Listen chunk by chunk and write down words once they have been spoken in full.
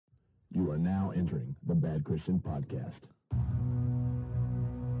You are now entering the Bad Christian Podcast.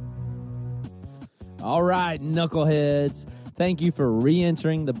 All right, knuckleheads. Thank you for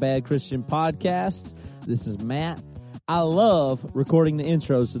re-entering the Bad Christian Podcast. This is Matt. I love recording the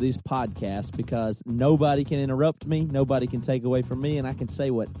intros to these podcasts because nobody can interrupt me, nobody can take away from me, and I can say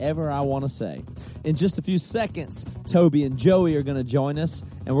whatever I want to say. In just a few seconds, Toby and Joey are going to join us,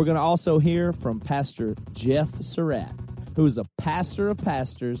 and we're going to also hear from Pastor Geoff Surratt, who is a pastor of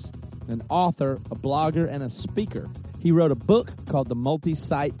pastors, an author, a blogger, and a speaker. He wrote a book called The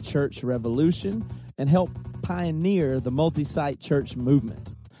Multi-Site Church Revolution and helped pioneer the multi-site church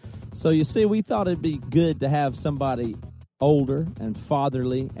movement. So you see, we thought it'd be good to have somebody older and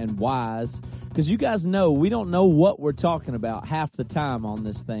fatherly and wise, because you guys know we don't know what we're talking about half the time on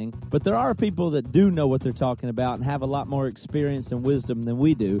this thing, but there are people that do know what they're talking about and have a lot more experience and wisdom than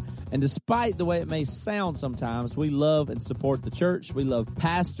we do. And despite the way it may sound sometimes, we love and support the church. We love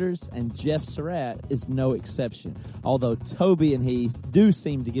pastors, and Geoff Surratt is no exception, although Toby and he do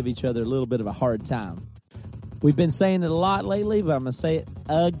seem to give each other a little bit of a hard time. We've been saying it a lot lately, but I'm going to say it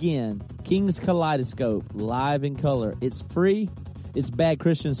again. King's Kaleidoscope, live in color. It's free. It's Bad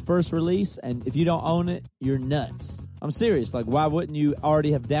Christian's first release, and if you don't own it, you're nuts. I'm serious. Like, why wouldn't you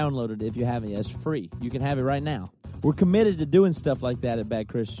already have downloaded it if you haven't? It's free. You can have it right now. We're committed to doing stuff like that at Bad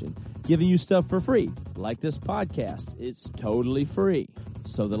Christian, giving you stuff for free, like this podcast. It's totally free.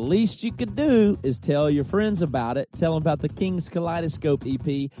 So the least you could do is tell your friends about it. Tell them about the King's Kaleidoscope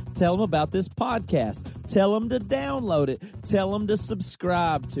EP. Tell them about this podcast. Tell them to download it. Tell them to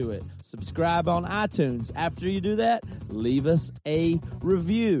subscribe to it. Subscribe on iTunes. After you do that, leave us a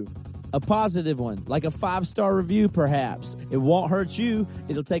review. A positive one, like a 5-star review perhaps. It won't hurt you.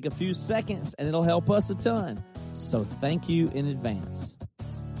 It'll take a few seconds, and it'll help us a ton. So thank you in advance.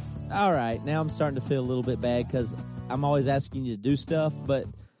 All right, now I'm starting to feel a little bit bad because I'm always asking you to do stuff, but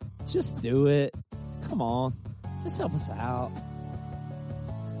just do it. Come on. Just help us out.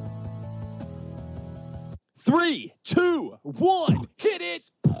 3, 2, 1, hit it!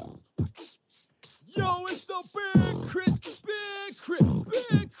 Yo, it's the Bad Christian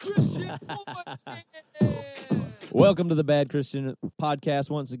Welcome to the Bad Christian Podcast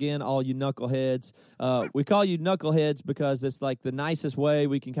once again, all you knuckleheads. We call you knuckleheads because it's like the nicest way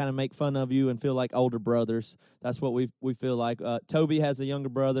we can kind of make fun of you and feel like older brothers. That's what we feel like. Toby has a younger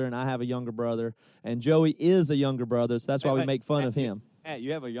brother, and I have a younger brother, and Joey is a younger brother, so that's why we make fun of him. Matt,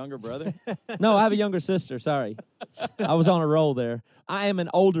 you have a younger brother? No, I have a younger sister, sorry. I was on a roll there. I am an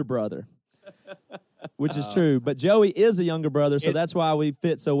older brother, which is true, but Joey is a younger brother, so that's why we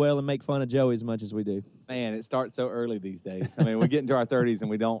fit so well and make fun of Joey as much as we do. Man, it starts so early these days. I mean, we get into our 30s and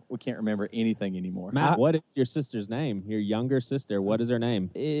we can't remember anything anymore. Matt, what is your sister's name? Your younger sister, what is her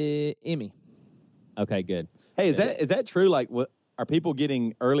name? Emmy. Okay, good. Hey, is that true? Like, are people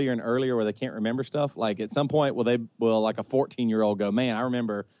getting earlier and earlier where they can't remember stuff? Like, at some point, will like a 14-year-old go, man,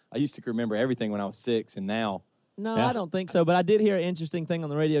 I used to remember everything when I was 6, and now... No, yeah. I don't think so, but I did hear an interesting thing on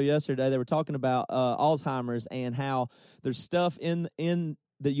the radio yesterday. They were talking about Alzheimer's and how there's stuff in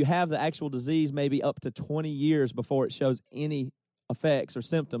that you have the actual disease maybe up to 20 years before it shows any effects or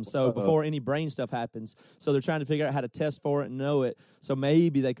symptoms, so before any brain stuff happens. So they're trying to figure out how to test for it and know it, so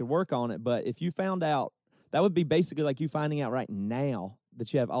maybe they could work on it. But if you found out, that would be basically like you finding out right now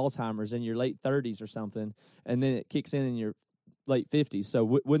that you have Alzheimer's in your late 30s or something, and then it kicks in your late 50s. So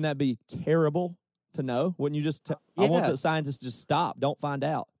wouldn't that be terrible to know? Wouldn't you just... I want the scientists to just stop. Don't find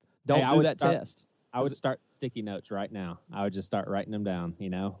out. Don't do that test. I would start sticky notes right now. I would just start writing them down,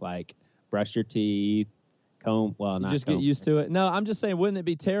 like brush your teeth, comb... Well, not just comb. Get used to it. No, I'm just saying, wouldn't it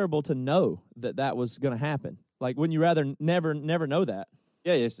be terrible to know that was going to happen? Like, wouldn't you rather never know that?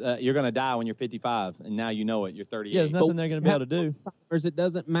 Yeah, you're going to die when you're 55, and now you know it. You're 38. Yeah, there's nothing they're going to be able to do. It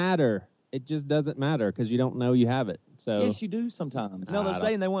doesn't matter. It just doesn't matter because you don't know you have it. So yes, you do sometimes. No, they're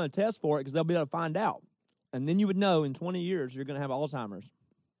saying they want to test for it because they'll be able to find out. And then you would know in 20 years you're going to have Alzheimer's.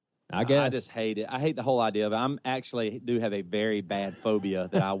 I guess. I just hate it. I hate the whole idea of it. I'm actually do have a very bad phobia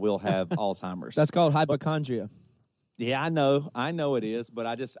that I will have Alzheimer's. That's called hypochondria. Yeah, I know it is, but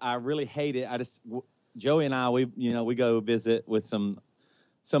I really hate it. Joey and I, we go visit with some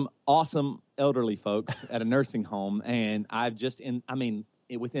awesome elderly folks at a nursing home, and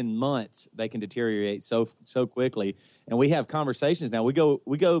within months they can deteriorate so quickly, and we have conversations now. We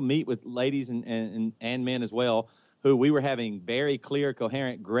go meet with ladies and men as well who we were having very clear,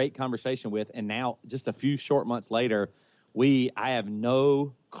 coherent, great conversation with, and now just a few short months later, I have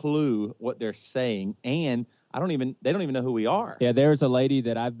no clue what they're saying, and they don't even know who we are. Yeah, there's a lady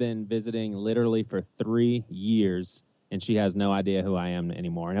that I've been visiting literally for 3 years, and she has no idea who I am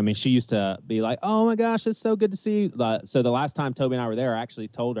anymore. And I mean, she used to be like, "Oh my gosh, it's so good to see you." So the last time Toby and I were there, I actually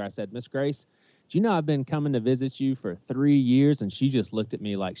told her, I said, "Miss Grace, do you know I've been coming to visit you for 3 years?" And she just looked at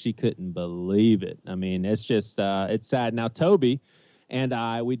me like she couldn't believe it. I mean, it's just, it's sad. Now, Toby and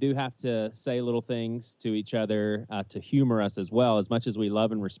I, we do have to say little things to each other to humor us as well. As much as we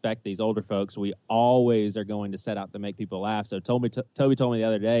love and respect these older folks, we always are going to set out to make people laugh. So Toby told me the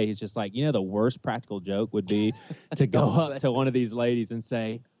other day, he's just like, the worst practical joke would be to go up to one of these ladies and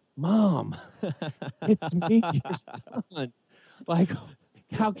say, "Mom, it's me, your son." Like,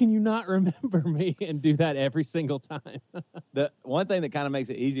 how can you not remember me and do that every single time? The one thing that kind of makes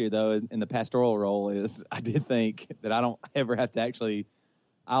it easier, though, in the pastoral role is I did think that I don't ever have to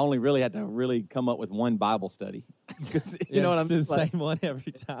I only really had to really come up with one Bible study. You know what I'm saying? saying? The same one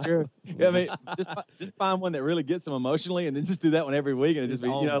every time. Sure. Yeah, I mean, just find one that really gets them emotionally, and then just do that one every week, and it just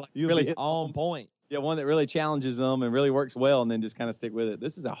be, really hit on point. Yeah, one that really challenges them and really works well, and then just kind of stick with it.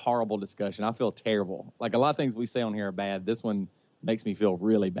 This is a horrible discussion. I feel terrible. Like, a lot of things we say on here are bad. This one makes me feel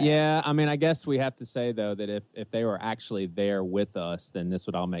really bad. Yeah, I mean, I guess we have to say, though, that if they were actually there with us, then this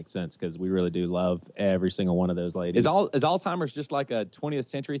would all make sense, because we really do love every single one of those ladies. Is Alzheimer's just like a 20th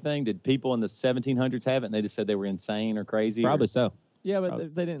century thing? Did people in the 1700s have it, and they just said they were insane or crazy? Probably so. Yeah,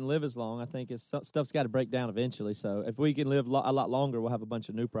 but they didn't live as long. I think stuff's got to break down eventually. So if we can live a lot longer, we'll have a bunch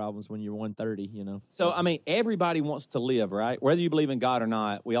of new problems when you're 130, So, I mean, everybody wants to live, right? Whether you believe in God or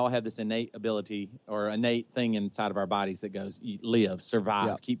not, we all have this innate ability or innate thing inside of our bodies that goes, you live,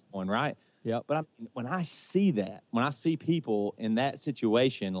 survive, keep going, right? Yep. But when I see people in that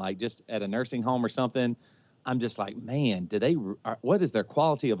situation, like just at a nursing home or something, I'm just like, man, what is their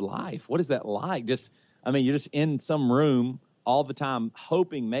quality of life? What is that like? You're just in some room all the time,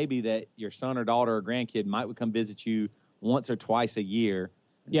 hoping maybe that your son or daughter or grandkid might come visit you once or twice a year.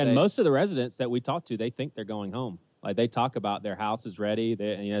 And most of the residents that we talk to, they think they're going home. Like, they talk about their house is ready.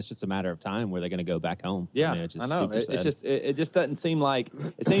 It's just a matter of time where they're going to go back home. Yeah, I know. It just doesn't seem like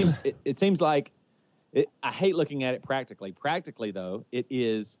it seems like I hate looking at it practically. Practically, though, it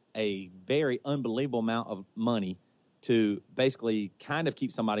is a very unbelievable amount of money to basically kind of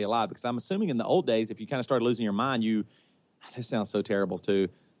keep somebody alive. Because I'm assuming in the old days, if you kind of started losing your mind, this sounds so terrible too.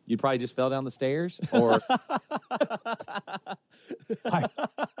 You probably just fell down the stairs, or fell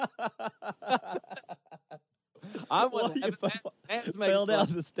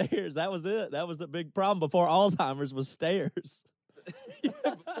down the stairs. That was it. That was the big problem before Alzheimer's was stairs.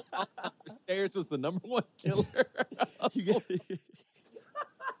 Stairs was the number one killer.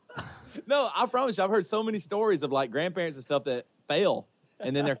 No, I promise you, I've heard so many stories of like grandparents and stuff that fell,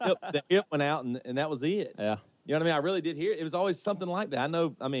 and then their hip went out, and that was it. Yeah. You know what I mean? I really did hear it. It was always something like that. I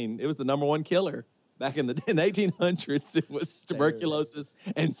know. I mean, it was the number one killer back in the 1800s. It was tuberculosis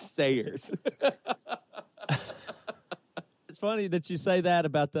and stairs. It's funny that you say that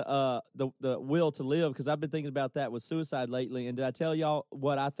about the will to live, because I've been thinking about that with suicide lately. And did I tell y'all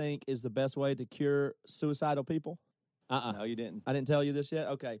what I think is the best way to cure suicidal people? No, you didn't. I didn't tell you this yet?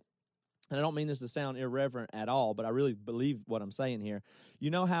 Okay. And I don't mean this to sound irreverent at all, but I really believe what I'm saying here. You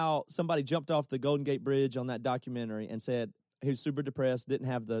know how somebody jumped off the Golden Gate Bridge on that documentary and said he was super depressed, didn't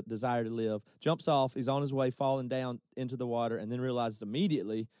have the desire to live, jumps off, he's on his way falling down into the water, and then realizes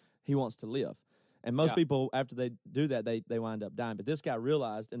immediately he wants to live. And most people, after they do that, they wind up dying. But this guy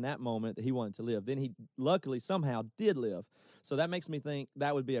realized in that moment that he wanted to live. Then he luckily somehow did live. So that makes me think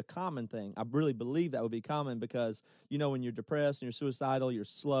that would be a common thing. I really believe that would be common because, when you're depressed and you're suicidal, you're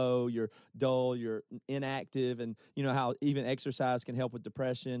slow, you're dull, you're inactive, and you know how even exercise can help with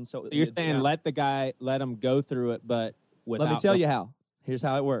depression. So you're saying let him go through it, but without... Let me tell you how. Here's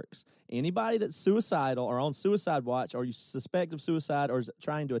how it works. Anybody that's suicidal or on suicide watch or you suspect of suicide or is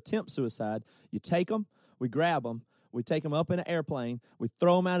trying to attempt suicide, you take them, we grab them, we take them up in an airplane, we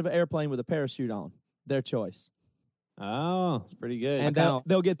throw them out of an airplane with a parachute on. Their choice. Oh, that's pretty good. And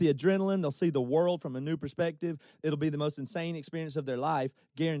they'll get the adrenaline. They'll see the world from a new perspective. It'll be the most insane experience of their life.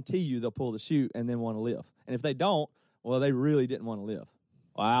 Guarantee you they'll pull the chute and then want to live. And if they don't, well, they really didn't want to live.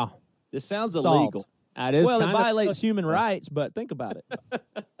 Wow. This sounds Solved. illegal. It violates human rights, but think about it.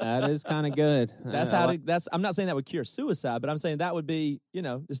 That is kind of good. I'm not saying that would cure suicide, but I'm saying that would be,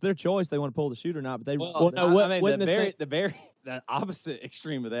 it's their choice. They want to pull the chute or not. But the opposite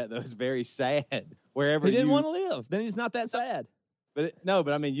extreme of that though is very sad. Wherever he didn't want to live, then he's not that sad. But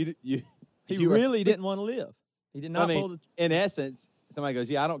I mean, he really didn't want to live. He did not pull the. In essence, somebody goes,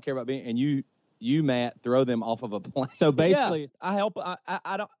 "Yeah, I don't care about being," and you Matt, throw them off of a plane. So basically, I help.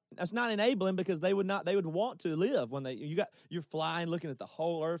 I don't. That's not enabling because they would want to live when you're flying, looking at the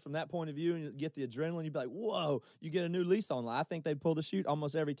whole earth from that point of view, and you get the adrenaline. You'd be like, whoa! You get a new lease on life. I think they'd pull the chute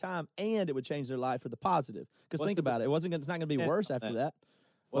almost every time, and it would change their life for the positive. Because think about it, it's not going to be worse after that.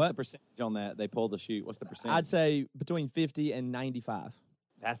 What's the percentage on that? They pull the chute. What's the percentage? I'd say between 50 and 95.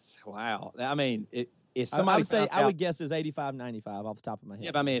 That's wow. I mean, if somebody I would guess is 85, 95 off the top of my head.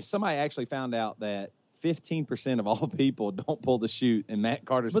 Yeah, but I mean, if somebody actually found out that 15% of all people don't pull the chute in Matt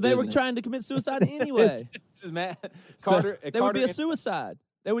Carter's but they business, were trying to commit suicide anyway. This is Matt Carter. There would be a suicide.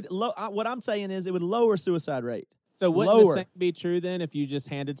 They would. What I'm saying is, it would lower suicide rate. So wouldn't the same be true then if you just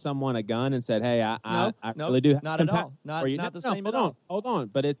handed someone a gun and said, "Hey, I really do have not at all, not the same at all." Hold on,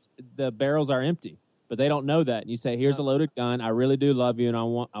 but the barrels are empty, but they don't know that. And you say, "Here's a loaded gun. I really do love you, and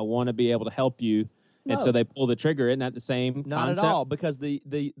I want to be able to help you." No. And so they pull the trigger. Isn't that the same Not concept? at all, because the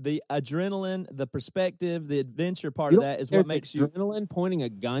adrenaline, the perspective, the adventure part of that is what makes you adrenaline pointing a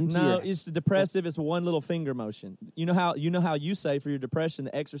gun to No, your it's the depressive. It's one little finger motion. You know how you say for your depression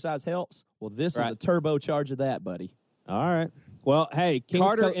the exercise helps? Well, this is a turbocharge of that, buddy. All right. Well, hey,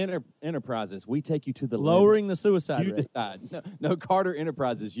 Carter Enterprises, we take you to the lowering limit. the suicide You rate. decide. No, Carter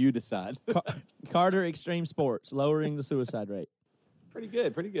Enterprises, you decide. Carter Extreme Sports, lowering the suicide rate. Pretty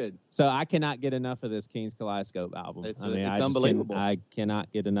good. So I cannot get enough of this King's Kaleidoscope album. It's unbelievable. I cannot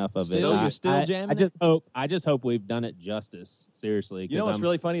get enough of it. You're still jamming I just hope we've done it justice. Seriously. You know what's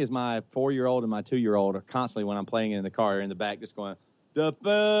really funny is my 4-year-old and my 2-year-old are constantly, when I'm playing it in the car, in the back, just going,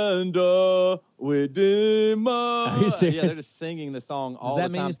 Defender within Are you serious? Yeah, they're just singing the song all the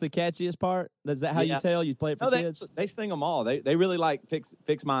time. Does that mean it's the catchiest part? Is that how you tell? You play it for kids? They sing them all. They really like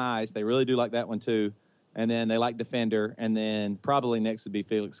Fix My Eyes. They really do like that one too. And then they like Defender, and then probably next would be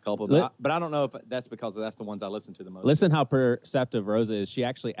Felix Culpa. But I don't know if that's because that's the ones I listen to the most. Listen how perceptive Rosa is. She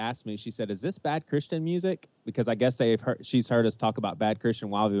actually asked me, she said, is this bad Christian music? Because I guess she's heard us talk about bad Christian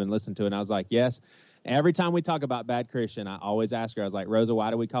while we've been listening to it. And I was like, yes. Every time we talk about bad Christian, I always ask her, I was like, Rosa, why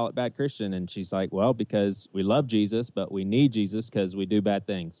do we call it bad Christian? And she's like, well, because we love Jesus, but we need Jesus because we do bad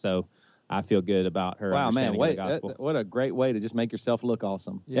things. So I feel good about her understanding of the gospel. What a great way to just make yourself look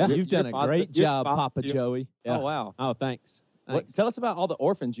awesome. Yeah, you've done a great job, Papa Joey. Yeah. Oh, wow. Oh, thanks. Tell us about all the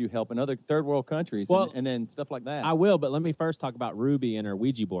orphans you help in other third world countries and then stuff like that. I will, but let me first talk about Ruby and her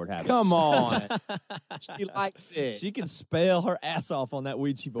Ouija board habits. Come on. She likes it. She can spell her ass off on that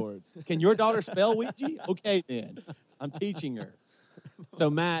Ouija board. Can your daughter spell Ouija? Okay, then. I'm teaching her. So,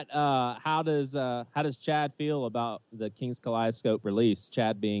 Matt, how does Chad feel about the King's Kaleidoscope release?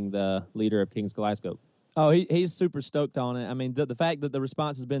 Chad being the leader of King's Kaleidoscope. Oh, he's super stoked on it. I mean, the fact that the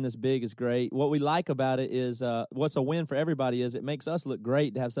response has been this big is great. What we like about it is what's a win for everybody is it makes us look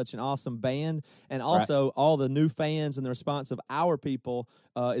great to have such an awesome band, and also all the new fans and the response of our people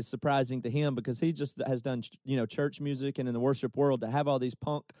is surprising to him because he just has done church music and in the worship world to have all these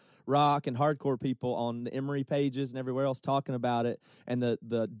punk rock and hardcore people on the Emory pages and everywhere else talking about it, and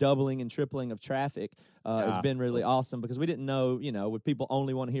the doubling and tripling of traffic has been really awesome because we didn't know, would people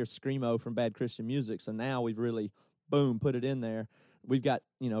only want to hear screamo from bad Christian music? So now we've really, put it in there. We've got,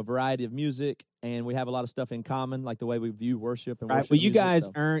 a variety of music, and we have a lot of stuff in common, like the way we view worship and worship Well, music,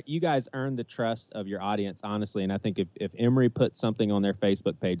 you guys earn the trust of your audience, honestly. And I think if Emory put something on their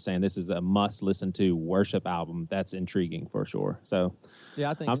Facebook page saying this is a must listen to worship album, that's intriguing for sure. So yeah,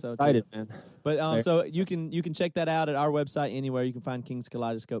 I think I'm so excited, too. man. But so you can check that out at our website anywhere. You can find King's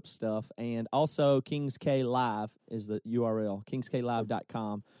Kaleidoscope stuff, and also King's K Live is the URL,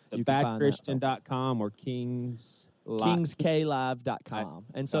 kingsklive.com. So you can find badchristian.com or kingsklive.com.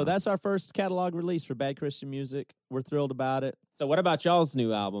 And so that's our first catalog release for Bad Christian Music. We're thrilled about it. So what about y'all's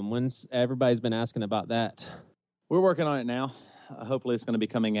new album? Everybody's been asking about that. We're working on it now. Hopefully it's going to be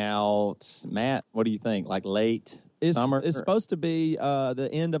coming out. Matt, what do you think? Like late summer? It's supposed to be the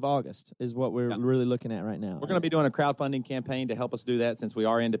end of August is what we're really looking at right now. We're going to be doing a crowdfunding campaign to help us do that since we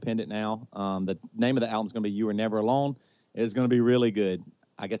are independent now. The name of the album is going to be You Were Never Alone. It's going to be really good.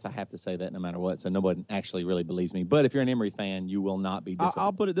 I guess I have to say that no matter what, so nobody actually really believes me. But if you're an Emory fan, you will not be disappointed.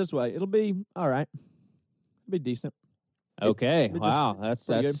 I'll put it this way. It'll be all right. It'll be decent. Okay. Wow. That's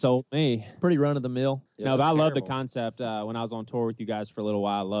sold me. Pretty run-of-the-mill. Yeah, no, but I love the terrible. concept. When I was on tour with you guys for a little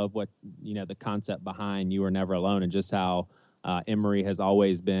while, I love what, the concept behind You Were Never Alone and just how Emory has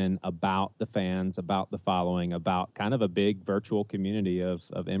always been about the fans, about the following, about kind of a big virtual community of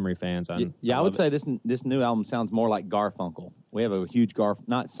Emory fans. I would say this new album sounds more like Garfunkel. We have a huge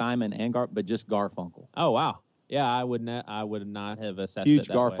not Simon and but just Garfunkel. Oh, wow. Yeah, I would not have assessed Huge it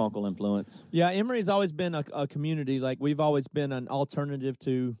that Garfunkel way. influence. Yeah, Emory's always been a community. Like we've always been an alternative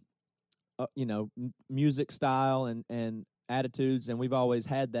to, music style and attitudes, and we've always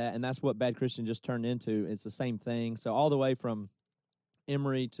had that, and that's what Bad Christian just turned into. It's the same thing. So all the way from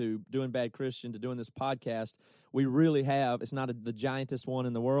Emory to doing Bad Christian to doing this podcast, we really have, it's not the giantest one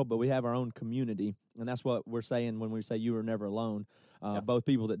in the world, but we have our own community. And that's what we're saying when we say you were never alone. Both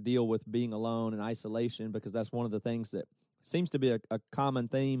people that deal with being alone and isolation, because that's one of the things that seems to be a common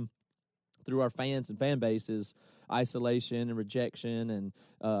theme through our fans and fan base is isolation and rejection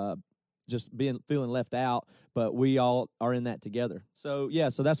and just feeling left out. But we all are in that together. So,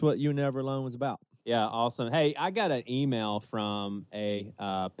 so that's what You Were Never Alone was about. Yeah, awesome. Hey, I got an email from a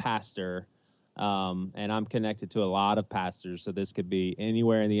pastor, and I'm connected to a lot of pastors, so this could be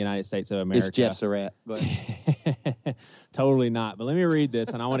anywhere in the United States of America. It's Geoff Surratt. Totally not. But let me read this,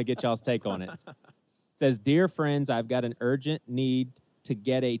 and I want to get y'all's take on it. It says, "Dear friends, I've got an urgent need to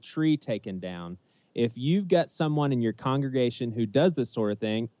get a tree taken down. If you've got someone in your congregation who does this sort of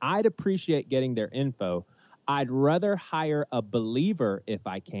thing, I'd appreciate getting their info. I'd rather hire a believer if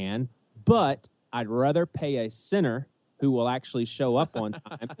I can, but I'd rather pay a sinner who will actually show up on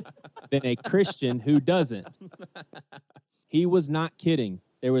time than a Christian who doesn't." He was not kidding.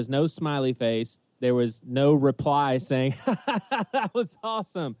 There was no smiley face. There was no reply saying, "That was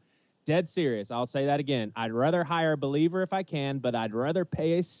awesome." Dead serious. I'll say that again. I'd rather hire a believer if I can, but I'd rather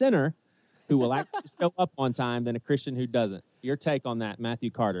pay a sinner who will actually show up on time than a Christian who doesn't. Your take on that, Matthew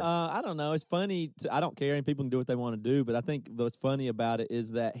Carter? I don't know. It's funny. I don't care. And people can do what they want to do. But I think what's funny about it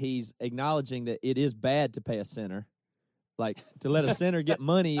is that he's acknowledging that it is bad to pay a sinner. Like, to let a sinner get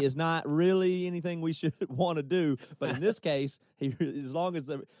money is not really anything we should want to do. But in this case, as long as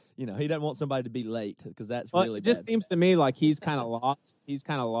he doesn't want somebody to be late, because that's really it just bad. seems to me like he's kind of lost. He's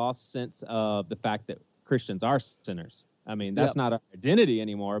kind of lost sense of the fact that Christians are sinners. I mean, that's not our identity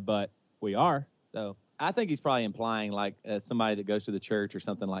anymore, but we are. So I think he's probably implying like somebody that goes to the church or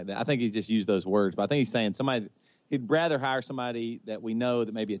something like that. I think he just used those words, but I think he's saying he'd rather hire somebody that we know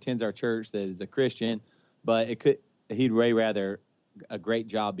that maybe attends our church that is a Christian, but he'd way rather a great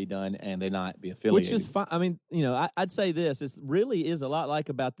job be done and they not be affiliated. Which is fine. I mean, I'd say this. It really is a lot like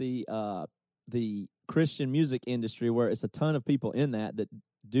about the Christian music industry, where it's a ton of people in that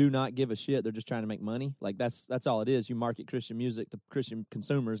do not give a shit. They're just trying to make money. Like that's all it is. You market Christian music to Christian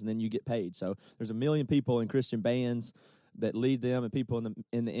consumers, and then you get paid. So there's a million people in Christian bands that lead them, and people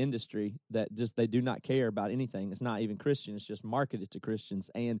in the industry that just they do not care about anything. It's not even Christian. It's just marketed to Christians.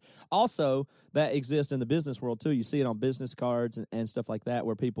 And also that exists in the business world too. You see it on business cards and stuff like that,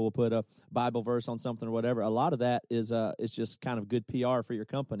 where people will put a Bible verse on something or whatever. A lot of that is it's just kind of good PR for your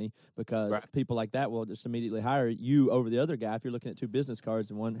company, because people like that will just immediately hire you over the other guy if you're looking at two business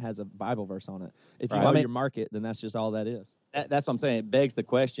cards and one has a Bible verse on it. If you know your market, then that's just all that is. That's what I'm saying. It begs the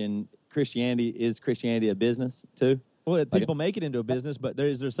question: is Christianity a business too? Well, people make it into a business, but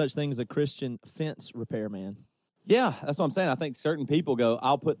is there such thing as a Christian fence repairman? Yeah, that's what I'm saying. I think certain people go,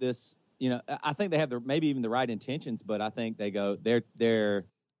 I'll put this, I think they have maybe even the right intentions, but I think they go, they're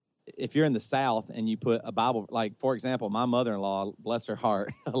if you're in the South and you put a Bible, like, for example, my mother-in-law, bless her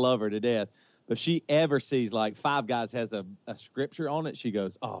heart, I love her to death, but if she ever sees, like, Five Guys has a scripture on it, she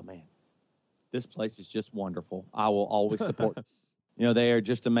goes, oh, man, this place is just wonderful. I will always support they are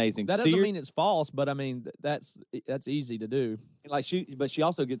just amazing. That doesn't mean it's false, but I mean that's easy to do. But she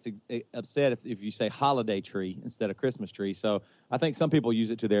also gets upset if you say holiday tree instead of Christmas tree. So I think some people use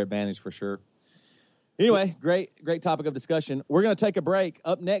it to their advantage for sure. Anyway, great topic of discussion. We're going to take a break.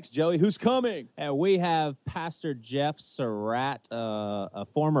 Up next, Joey, who's coming? And we have Pastor Geoff Surratt, a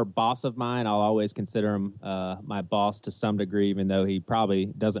former boss of mine. I'll always consider him my boss to some degree, even though he probably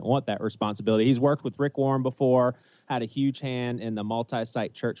doesn't want that responsibility. He's worked with Rick Warren before, had a huge hand in the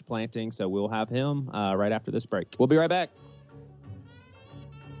multi-site church planting, so we'll have him right after this break. We'll be right back.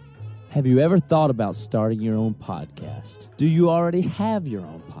 Have you ever thought about starting your own podcast? Do you already have your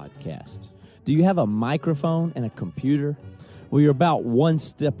own podcast? Do you have a microphone and a computer? Well, you're about one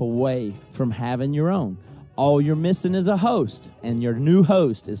step away from having your own. All you're missing is a host, and your new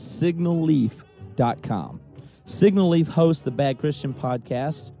host is signalleaf.com. Signal Leaf hosts the Bad Christian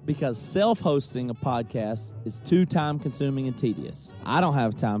podcast because self-hosting a podcast is too time-consuming and tedious. I don't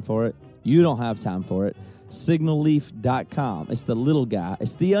have time for it. You don't have time for it. signalleaf.com. It's the little guy.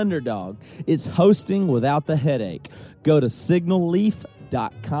 It's the underdog. It's hosting without the headache. Go to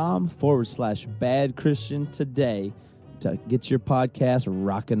signalleaf.com/Bad Christian today to get your podcast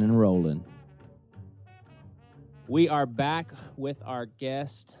rocking and rolling. We are back with our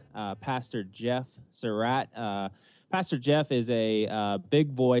guest, Pastor Geoff Surratt. Pastor Geoff is a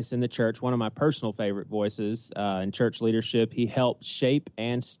big voice in the church, one of my personal favorite voices in church leadership. He helped shape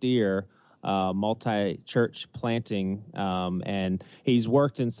and steer multi-church planting, and he's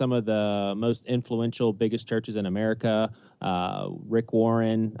worked in some of the most influential, biggest churches in America. Rick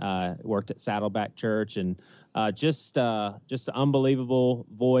Warren worked at Saddleback Church, and just an unbelievable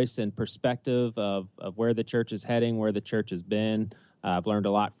voice and perspective of where the church is heading, where the church has been. I've learned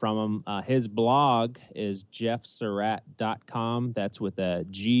a lot from him. His blog is geoffsurratt.com. That's with a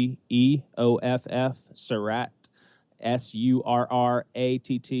Geoff, Surratt,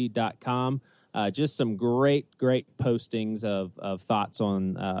 SURRATT.com. Just some great postings of thoughts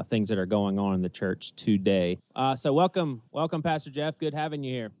on things that are going on in the church today. So welcome, Pastor Geoff. Good having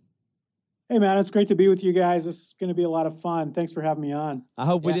you here. Hey, man, it's great to be with you guys. This is going to be a lot of fun. Thanks for having me on. I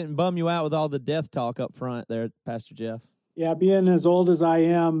hope we didn't bum you out with all the death talk up front there, Pastor Geoff. Yeah, being as old as I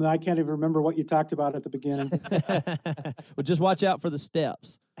am, I can't even remember what you talked about at the beginning. Well, just watch out for the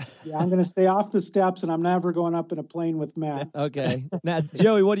steps. Yeah, I'm going to stay off the steps, and I'm never going up in a plane with Matt. Okay. Now,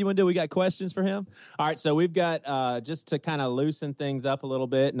 Joey, what do you want to do? We got questions for him? All right, so we've got, just to kind of loosen things up a little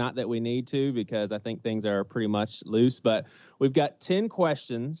bit, not that we need to, because I think things are pretty much loose, but we've got 10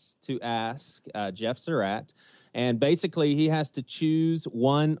 questions to ask Geoff Surratt, and basically he has to choose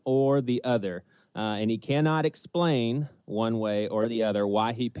one or the other. And he cannot explain one way or the other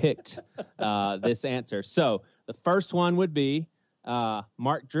why he picked this answer. So the first one would be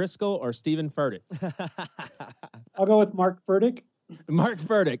Mark Driscoll or Stephen Furtick. I'll go with Mark Furtick. Mark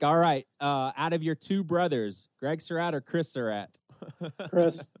Furtick. All right. Out of your two brothers, Greg Surratt or Chris Surratt?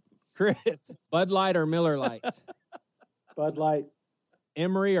 Chris. Chris. Bud Light or Miller Lite? Bud Light.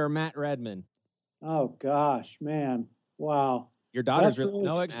 Emery or Matt Redman? Oh, gosh, man. Wow. Your daughter's really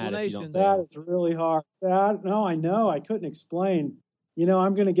no explanations. That is really hard. No, I know. I couldn't explain.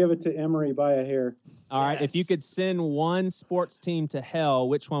 I'm going to give it to Emery by a hair. All right. If you could send one sports team to hell,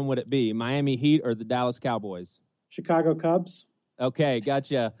 which one would it be? Miami Heat or the Dallas Cowboys? Chicago Cubs. Okay,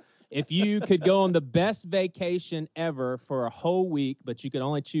 gotcha. If you could go on the best vacation ever for a whole week, but you could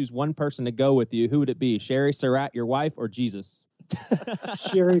only choose one person to go with you, who would it be? Sherry Surratt, your wife, or Jesus?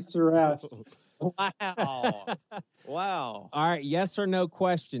 Sherry Surratt. Wow. Wow. All right, yes or no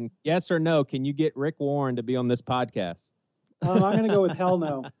question. Yes or no, can you get Rick Warren to be on this podcast? I'm going to go with hell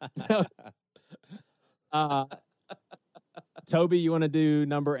no. Toby, you want to do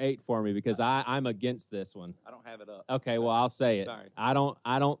number 8 for me, because I'm against this one. I don't have it up. Okay, well, I'll say it. Sorry. I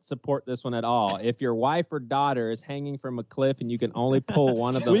don't support this one at all. If your wife or daughter is hanging from a cliff and you can only pull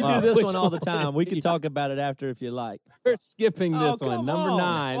one of them We up, do this one all the time. We can talk about it after if you like. We're skipping this Oh, one. come Number on.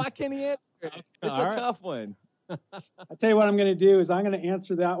 9. Why can't he answer it? It's All a right. tough one. I'll tell you what I'm going to do is I'm going to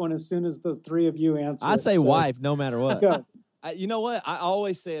answer that one as soon as the three of you answer I it. say So, wife, no matter what. Go. You know what? I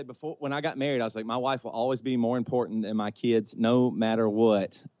always said before, when I got married, I was like, my wife will always be more important than my kids, no matter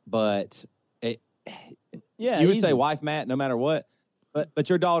what. But Yeah, you would easy. say wife, Matt, no matter what. But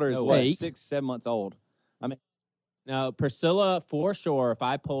your daughter is No, what, wait. 6, 7 months old. No, Priscilla, for sure, if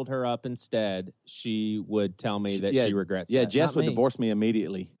I pulled her up instead, she would tell me that Yeah, she regrets Yeah, that. Jess Not would me. divorce me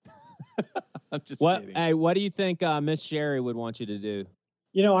immediately. I'm just What? kidding. Hey, what do you think Miss Sherry would want you to do?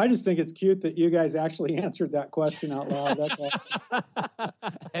 I just think it's cute that you guys actually answered that question out loud. That's all.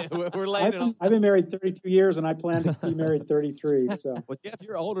 We're laying it on. I've been married 32 years, and I plan to be married 33. So Well, Jeff,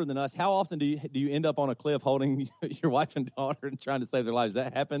 you're older than us. How often do you end up on a cliff holding your wife and daughter and trying to save their lives? Does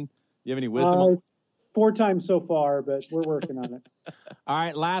that happen? You have any wisdom? it's 4 times so far, but we're working on it. All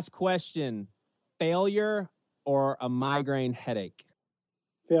right, last question. Failure or a migraine headache?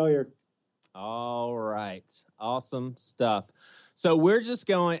 Failure. All right. Awesome stuff. So we're just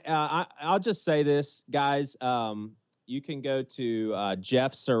going, I'll just say this, guys. You can go to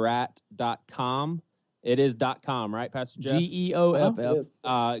geoffsurratt.com. It is .com, right, Pastor Geoff? Geoff. It is.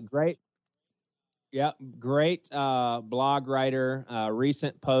 Great. Yep. Great blog writer.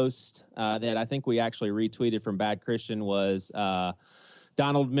 Recent post that I think we actually retweeted from Bad Christian was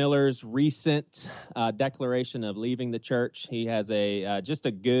Donald Miller's recent declaration of leaving the church. He has just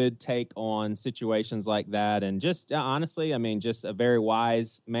a good take on situations like that. And just honestly, I mean, just a very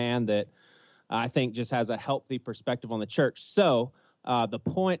wise man that I think just has a healthy perspective on the church. So the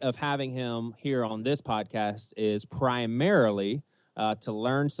point of having him here on this podcast is primarily to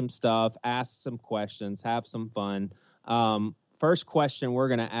learn some stuff, ask some questions, have some fun. First question we're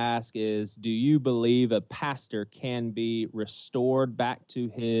going to ask is, do you believe a pastor can be restored back to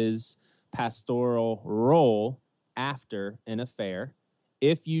his pastoral role after an affair?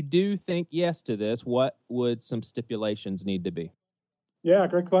 If you do think yes to this, what would some stipulations need to be? Yeah,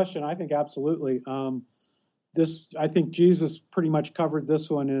 great question. I think absolutely. I think Jesus pretty much covered this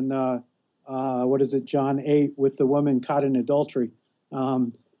one in John 8 with the woman caught in adultery.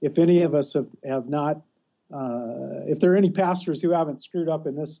 If any of us have not, if there are any pastors who haven't screwed up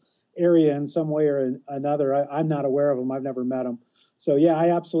in this area in some way or another. I'm not aware of them. I've never met them. So, yeah, I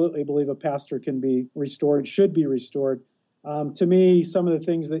absolutely believe a pastor can be restored, should be restored. To me, some of the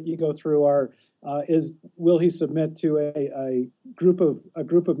things that you go through are, will he submit to a group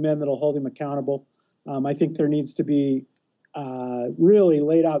of men that'll hold him accountable? I think there needs to be really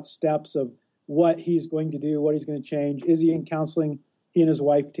laid out steps of what he's going to do, what he's going to change. Is he in counseling, he and his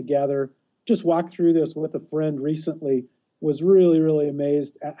wife together? Just walked through this with a friend recently, was really, really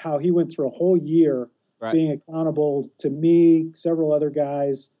amazed at how he went through a whole year being accountable to me, several other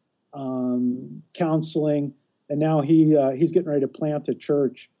guys, counseling, and now he's getting ready to plant a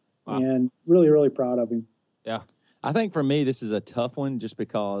church. Wow. And really, really proud of him. Yeah. I think for me, this is a tough one just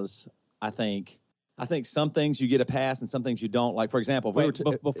because I think some things you get a pass and some things you don't. Like, for example,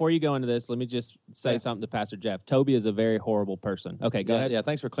 before you go into this, let me just say something to Pastor Geoff. Toby is a very horrible person. Okay, go ahead. Yeah,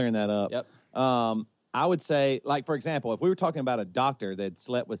 thanks for clearing that up. Yep. I would say, like, for example, if we were talking about a doctor that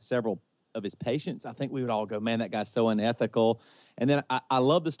slept with several of his patients, I think we would all go, man, that guy's so unethical. And then I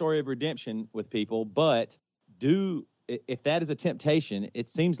love the story of redemption with people, but if that is a temptation, it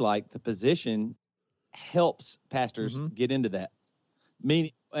seems like the position helps pastors get into that.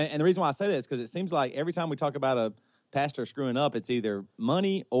 And the reason why I say that is because it seems like every time we talk about a pastor screwing up, it's either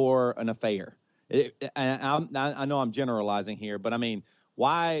money or an affair. I know I'm generalizing here, but I mean,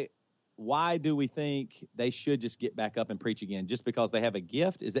 why do we think they should just get back up and preach again? Just because they have a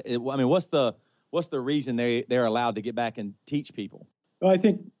gift? What's the reason they're allowed to get back and teach people? Well,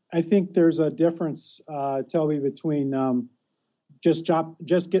 I think there's a difference, Toby, between just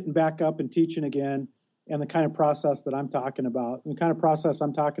getting back up and teaching again and the kind of process that I'm talking about. And the kind of process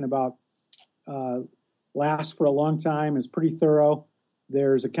I'm talking about lasts for a long time, is pretty thorough.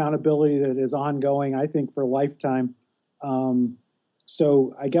 There's accountability that is ongoing, I think, for a lifetime.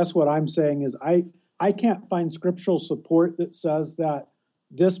 So I guess what I'm saying is I can't find scriptural support that says that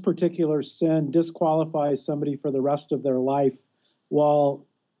this particular sin disqualifies somebody for the rest of their life, while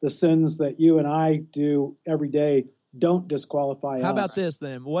the sins that you and I do every day don't disqualify us. How about this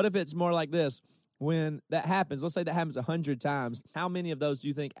then? What if it's more like this? When that happens, let's say that happens 100 times, how many of those do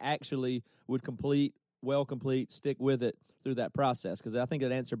you think actually would complete, stick with it through that process? Because I think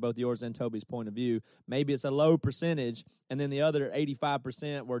it answered both yours and Toby's point of view. Maybe it's a low percentage, and then the other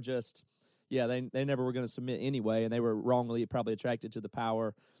 85% were just, they never were going to submit anyway, and they were wrongly probably attracted to the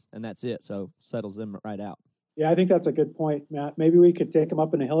power, and that's it. So settles them right out. Yeah, I think that's a good point, Matt. Maybe we could take them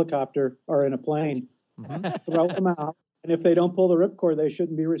up in a helicopter or in a plane, throw them out, and if they don't pull the ripcord, they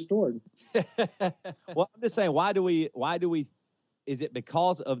shouldn't be restored. Well, I'm just saying, why do we? Is it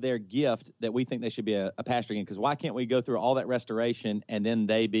because of their gift that we think they should be a pastor again? Because why can't we go through all that restoration and then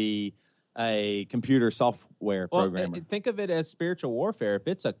they be a computer software programmer? Think of it as spiritual warfare. If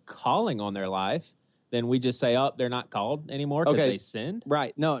it's a calling on their life, then we just say, they're not called anymore because they sinned.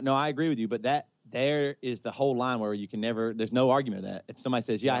 Right. No, I agree with you, but there is the whole line where you can never, there's no argument of that. If somebody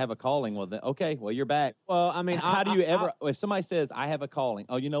says, I have a calling, well, then, okay, well, you're back. Well, I mean, how do you ever, if somebody says, I have a calling,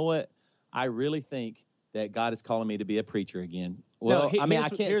 you know what? I really think that God is calling me to be a preacher again. Well, I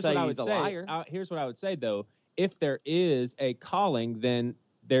can't say he's a liar. Here's what I would say, though. If there is a calling, then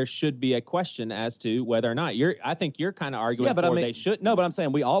there should be a question as to whether or not I think you're kind of arguing they shouldn't. No, but I'm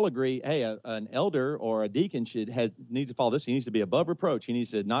saying we all agree, hey, an elder or a deacon needs to follow this. He needs to be above reproach. He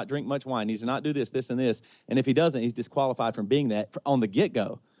needs to not drink much wine. He needs to not do this, and this. And if he doesn't, he's disqualified from being that on the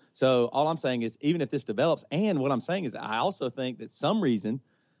get-go. So all I'm saying is, even if this develops, and what I'm saying is I also think that some reason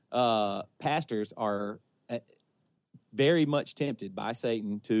pastors are very much tempted by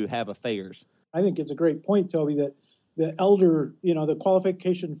Satan to have affairs. I think it's a great point, Toby, that the elder, the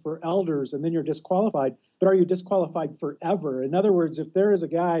qualification for elders, and then you're disqualified. But are you disqualified forever? In other words, if there is a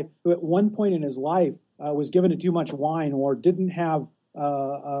guy who at one point in his life was given to too much wine or didn't have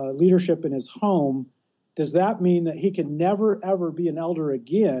leadership in his home, does that mean that he can never, ever be an elder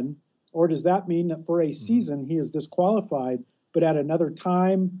again? Or does that mean that for a season he is disqualified, but at another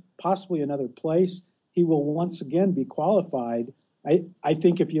time, possibly another place, he will once again be qualified? I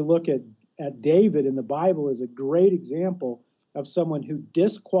think if you look at David in the Bible is a great example of someone who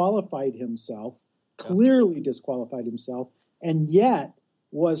disqualified himself, clearly disqualified himself, and yet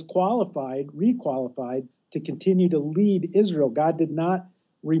was requalified to continue to lead Israel. God did not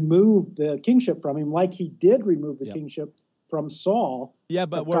remove the kingship from him like he did remove the kingship from Saul. Yeah,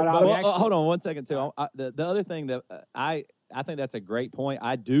 but hold on 1 second, too. The other thing that I think that's a great point.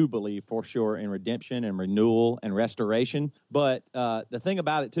 I do believe for sure in redemption and renewal and restoration. But the thing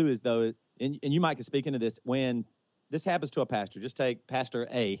about it, too, is, though, and you might can speak into this, when this happens to a pastor, just take Pastor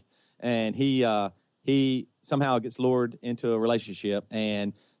A, and he somehow gets lured into a relationship,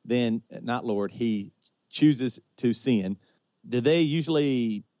 and then, he chooses to sin. Do they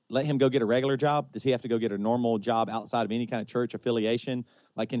usually let him go get a regular job? Does he have to go get a normal job outside of any kind of church affiliation?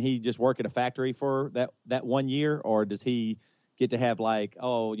 Like, can he just work at a factory for that 1 year, or does he get to have like,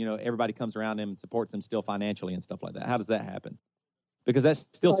 everybody comes around him and supports him still financially and stuff like that? How does that happen? Because that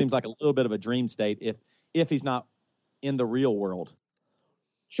still seems like a little bit of a dream state if he's not in the real world.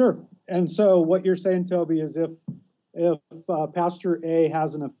 Sure. And so what you're saying, Toby, is if Pastor A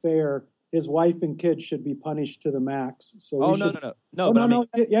has an affair, his wife and kids should be punished to the max. So no.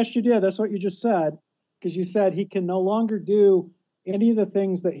 Yes, you did. That's what you just said, because you said he can no longer do any of the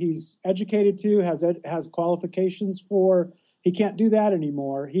things that he's educated to, has qualifications for. He can't do that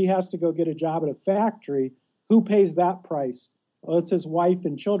anymore. He has to go get a job at a factory. Who pays that price? Well, it's his wife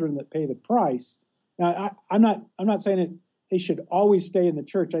and children that pay the price. Now, I'm not saying that he should always stay in the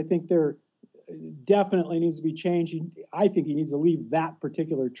church. I think there definitely needs to be change. I think he needs to leave that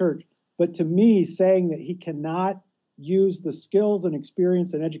particular church. But to me, saying that he cannot use the skills and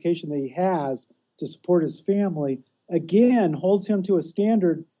experience and education that he has to support his family, again, holds him to a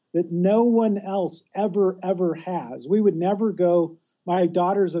standard that no one else ever has. We would never go, my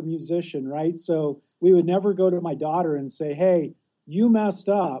daughter's a musician, right? So we would never go to my daughter and say, hey, you messed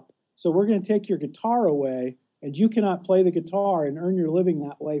up, so we're going to take your guitar away, and you cannot play the guitar and earn your living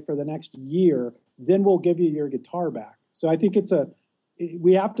that way for the next year. Then we'll give you your guitar back. So I think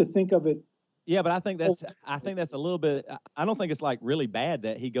we have to think of it. Yeah, but I think that's a little bit. I don't think it's like really bad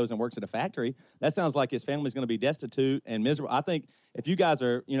that he goes and works at a factory. That sounds like his family's going to be destitute and miserable. I think if you guys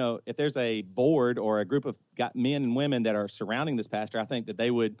are, if there's a board or a group of men and women that are surrounding this pastor, I think that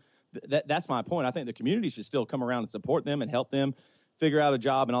they would. That's my point. I think the community should still come around and support them and help them figure out a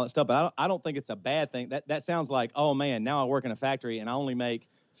job and all that stuff. But I don't think it's a bad thing. That sounds like, oh man, now I work in a factory and I only make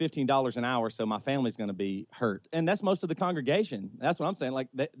 $15 an hour, so my family's going to be hurt. And that's most of the congregation. That's what I'm saying. Like,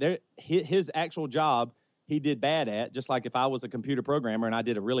 his actual job, he did bad at, just like if I was a computer programmer and I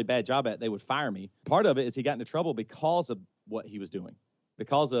did a really bad job at, they would fire me. Part of it is he got into trouble because of what he was doing,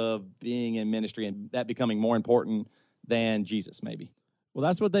 because of being in ministry and that becoming more important than Jesus, maybe. Well,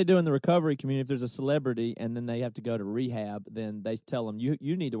 that's what they do in the recovery community. If there's a celebrity and then they have to go to rehab, then they tell them, you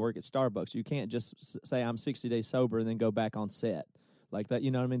need to work at Starbucks. You can't just say I'm 60 days sober and then go back on set. Like that,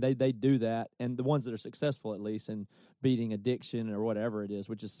 you know what I mean? They do that, and the ones that are successful, at least, in beating addiction or whatever it is,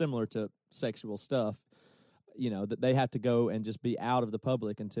 which is similar to sexual stuff, that they have to go and just be out of the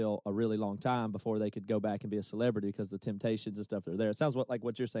public until a really long time before they could go back and be a celebrity because the temptations and stuff that are there. It sounds like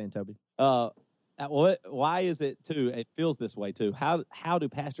what you're saying, Toby. Why is it, too? It feels this way, too. How do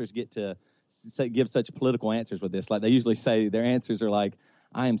pastors get to give such political answers with this? Like, they usually say their answers are like,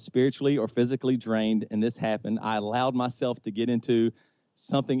 I am spiritually or physically drained, and this happened. I allowed myself to get into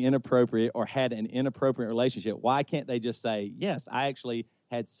something inappropriate or had an inappropriate relationship. Why can't they just say, yes, I actually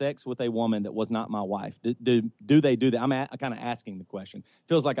had sex with a woman that was not my wife? Do they do that? I'm kind of asking the question.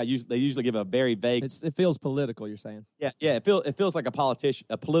 Feels like they usually give a very vague. It feels political, you're saying. Yeah. It feels like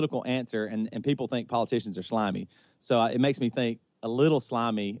a political answer, and people think politicians are slimy. So it makes me think a little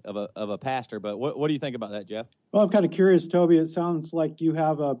slimy of a pastor. But what do you think about that, Geoff? Well, I'm kind of curious, Toby. It sounds like you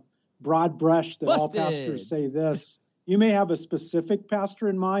have a broad brush that all pastors say this. You may have a specific pastor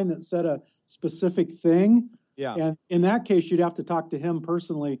in mind that said a specific thing. Yeah. And in that case, you'd have to talk to him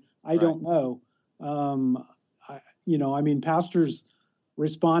personally. I don't know. Pastors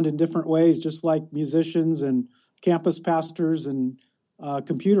respond in different ways, just like musicians and campus pastors and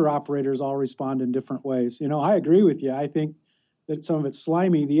computer operators all respond in different ways. I agree with you. I think that some of it's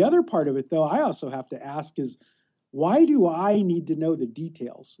slimy. The other part of it, though, I also have to ask is, why do I need to know the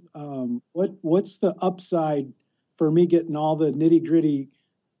details? What's the upside for me getting all the nitty-gritty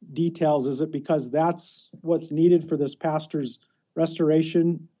details? Is it because that's what's needed for this pastor's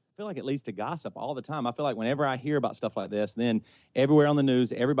restoration? I feel like it leads to gossip all the time. I feel like whenever I hear about stuff like this, then everywhere on the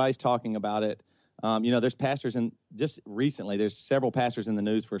news, everybody's talking about it. There's pastors, and just recently, there's several pastors in the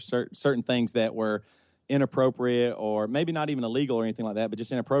news for certain things that were inappropriate or maybe not even illegal or anything like that, but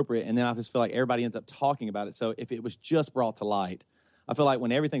just inappropriate. And then I just feel like everybody ends up talking about it. So if it was just brought to light, I feel like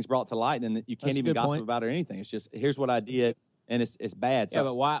when everything's brought to light, then you can't even gossip about it or anything. It's just, here's what I did, and it's bad. So, yeah,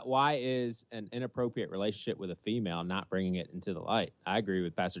 but why is an inappropriate relationship with a female not bringing it into the light? I agree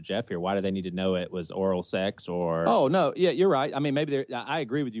with Pastor Geoff here. Why do they need to know it was oral sex or? Oh no, yeah, you're right. I mean, maybe I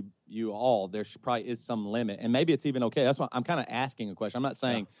agree with you all. There probably is some limit, and maybe it's even okay. That's why I'm kind of asking a question. I'm not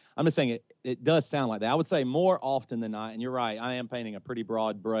saying. Yeah. I'm just saying it does sound like that. I would say more often than not, and you're right. I am painting a pretty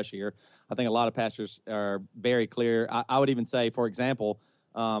broad brush here. I think a lot of pastors are very clear. I would even say, for example.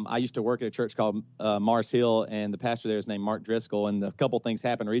 I used to work at a church called Mars Hill, and the pastor there is named Mark Driscoll, and a couple things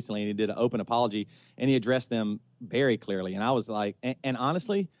happened recently, and he did an open apology, and he addressed them very clearly. And I was like, and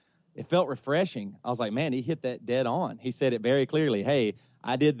honestly, it felt refreshing. I was like, man, he hit that dead on. He said it very clearly. Hey,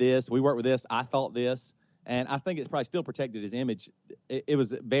 I did this. We worked with this. I thought this. And I think it's probably still protected his image. It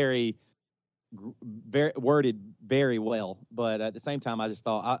was very worded very well. But at the same time, I just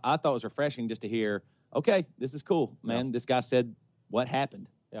thought, I thought it was refreshing just to hear, okay, this is cool, man. Yeah. This guy said what happened.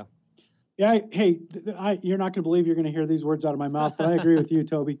 Yeah. Yeah. You're not going to believe you're going to hear these words out of my mouth, but I agree with you,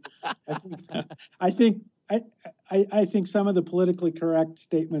 Toby. I think some of the politically correct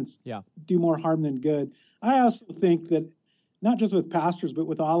statements do more harm than good. I also think that not just with pastors, but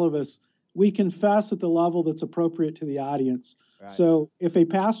with all of us, we confess at the level that's appropriate to the audience. Right. So if a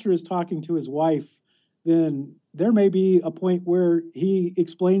pastor is talking to his wife, then there may be a point where he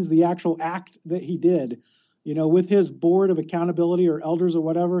explains the actual act that he did. With his board of accountability or elders or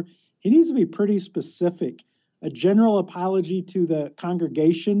whatever, he needs to be pretty specific. A general apology to the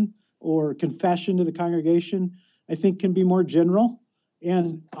congregation or confession to the congregation, I think, can be more general.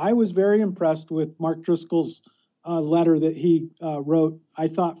 And I was very impressed with Mark Driscoll's letter that he wrote. I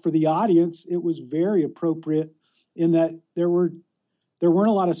thought for the audience, it was very appropriate in that there weren't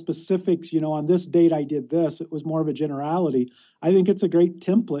a lot of specifics, on this date I did this. It was more of a generality. I think it's a great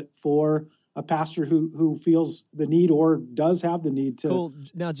template for a pastor who feels the need or does have the need to. Cool.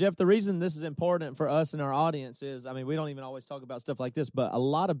 Now, Geoff, the reason this is important for us and our audience is, we don't even always talk about stuff like this, but a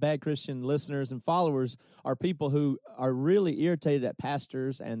lot of Bad Christian listeners and followers are people who are really irritated at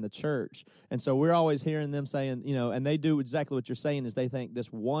pastors and the church. And so we're always hearing them saying, and they do exactly what you're saying is they think this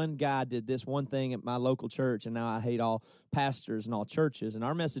one guy did this one thing at my local church, and now I hate all pastors and all churches. And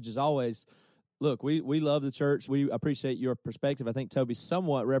our message is always, look, we love the church. We appreciate your perspective. I think Toby's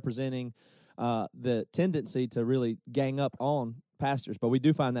somewhat representing the tendency to really gang up on pastors, but we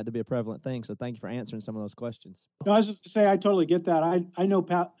do find that to be a prevalent thing. So thank you for answering some of those questions. No, I was just to say, I totally get that. I know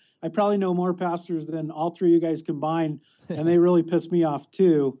I probably know more pastors than all three of you guys combined, and they really piss me off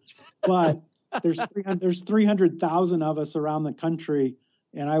too. But there's 300,000 of us around the country,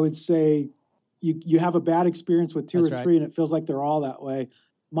 and I would say you have a bad experience with two or three, and it feels like they're all that way.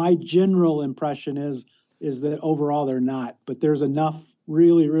 My general impression is that overall they're not, but there's enough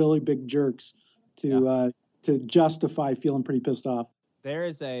really, really big jerks to justify feeling pretty pissed off. There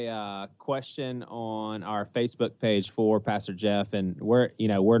is a question on our Facebook page for Pastor Geoff, and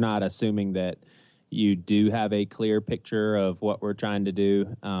we're not assuming that you do have a clear picture of what we're trying to do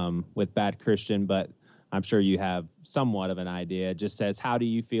with Bad Christian, but I'm sure you have somewhat of an idea. It just says, how do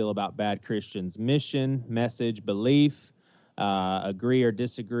you feel about Bad Christian's mission, message, belief? Agree or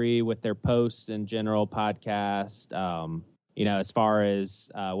disagree with their posts and general podcast? As far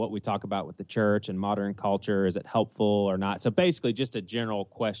as what we talk about with the church and modern culture, is it helpful or not? So basically just a general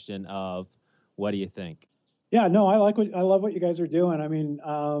question of what do you think? Yeah, no, I love what you guys are doing.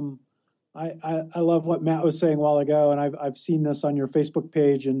 I love what Matt was saying a while ago, and I've seen this on your Facebook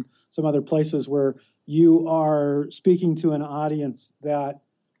page and some other places where you are speaking to an audience that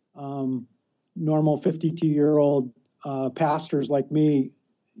normal 52-year-old pastors like me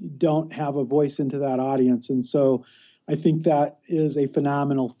don't have a voice into that audience. And so I think that is a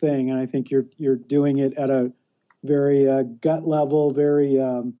phenomenal thing. And I think you're doing it at a very gut level, very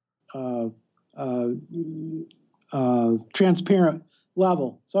transparent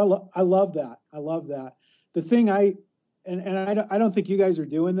level. So I love that. I love that. The thing I don't think you guys are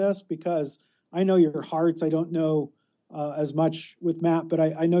doing this because I know your hearts. I don't know as much with Matt, but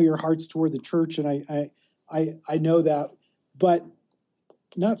I know your hearts toward the church, and I know that, but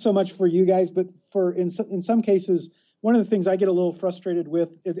not so much for you guys, but for in some cases, one of the things I get a little frustrated with,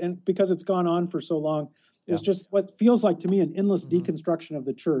 and because it's gone on for so long, is just what feels like to me an endless deconstruction of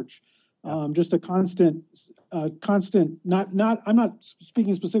the church. Just a constant. Not. I'm not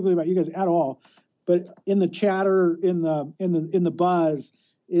speaking specifically about you guys at all, but in the chatter, in the buzz,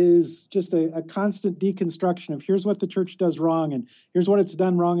 is just a constant deconstruction of here's what the church does wrong, and here's what it's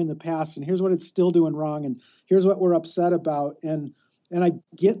done wrong in the past, and here's what it's still doing wrong, and here's what we're upset about, and I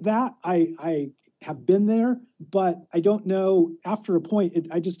get that. I have been there, but I don't know, after a point,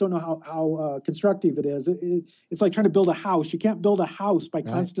 I just don't know how constructive it is. It's like trying to build a house. You can't build a house by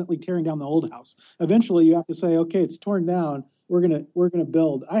constantly tearing down the old house. Eventually you have to say, okay, it's torn down. We're gonna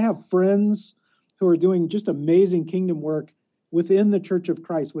build. I have friends who are doing just amazing kingdom work within the Church of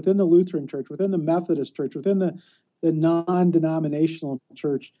Christ, within the Lutheran Church, within the Methodist Church, within the non-denominational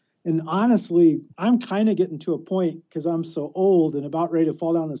church. And honestly, I'm kind of getting to a point, because I'm so old and about ready to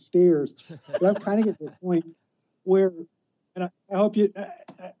fall down the stairs, but I'm kind of getting to a point where, and I hope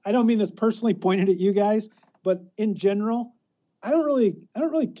I don't mean this personally pointed at you guys, but in general, I don't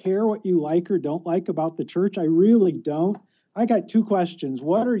really care what you like or don't like about the church. I really don't. I got two questions.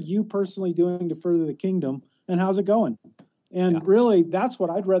 What are you personally doing to further the kingdom, and how's it going? And really, that's what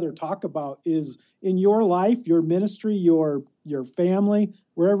I'd rather talk about is in your life, your ministry, your family,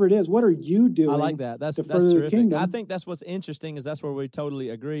 wherever it is? What are you doing? I like that. That's further the terrific. kingdom? I think that's what's interesting is that's where we totally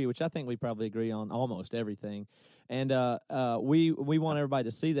agree, which I think we probably agree on almost everything. And we want everybody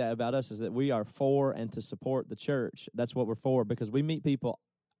to see that about us is that we are for and to support the church. That's what we're for because we meet people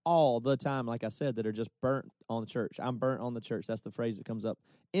all the time, like I said, that are just burnt on the church. I'm burnt on the church. That's the phrase that comes up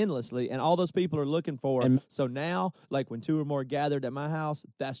endlessly. And all those people are looking for. So now, like when two or more gathered at my house,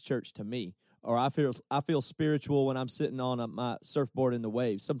 that's church to me. Or I feel spiritual when I'm sitting on my surfboard in the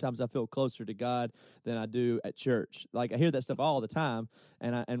waves. Sometimes I feel closer to God than I do at church. Like I hear that stuff all the time,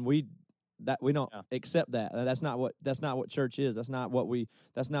 and we don't accept that. That's not what church is. That's not what we.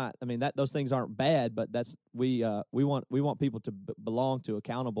 That's not. I mean, those things aren't bad, but that's we want people to belong to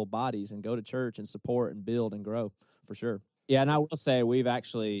accountable bodies and go to church and support and build and grow for sure. Yeah, and I will say we've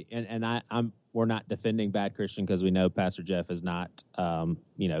actually, we're not defending Bad Christian because we know Pastor Geoff is not,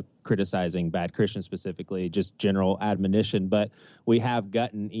 criticizing Bad Christian specifically, just general admonition. But we have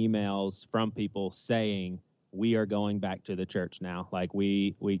gotten emails from people saying we are going back to the church now. Like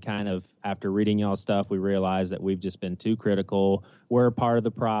we kind of, after reading y'all's stuff, we realized that we've just been too critical. We're part of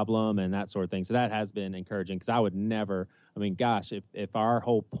the problem and that sort of thing. So that has been encouraging because I would never. I mean, gosh, if our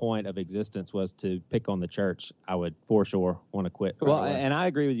whole point of existence was to pick on the church, I would for sure want to quit. Well, and I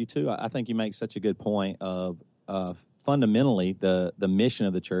agree with you too. I think you make such a good point of fundamentally the mission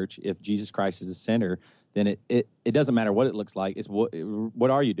of the church. If Jesus Christ is the center, then it doesn't matter what it looks like. It's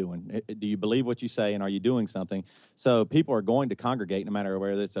what are you doing? Do you believe what you say, and are you doing something? So people are going to congregate no matter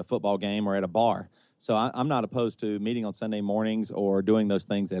whether it's a football game or at a bar. So I'm not opposed to meeting on Sunday mornings or doing those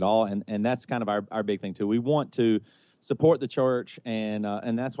things at all. And that's kind of our big thing too. We want to support the church, and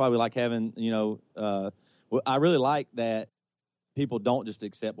that's why we like having, I really like that people don't just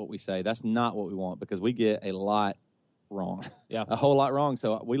accept what we say. That's not what we want because we get a lot wrong. Yeah. A whole lot wrong.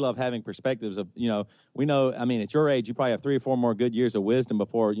 So we love having perspectives of, we know, I mean, at your age, you probably have 3 or 4 more good years of wisdom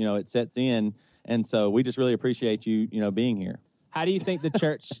before, it sets in. And so we just really appreciate you, being here. How do you think the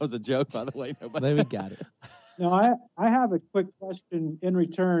church... That was a joke, by the way. Maybe got it. No, I have a quick question in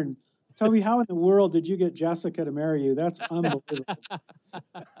return. Toby, how in the world did you get Jessica to marry you? That's unbelievable.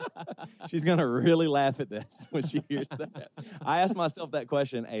 She's going to really laugh at this when she hears that. I ask myself that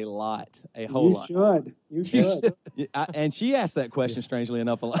question a whole lot. You should. And she asked that question, strangely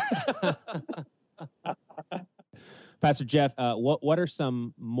enough, a lot. Pastor Geoff, what are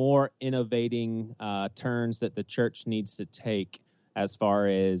some more innovating turns that the church needs to take as far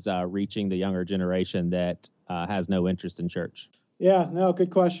as reaching the younger generation that has no interest in church? Yeah, no,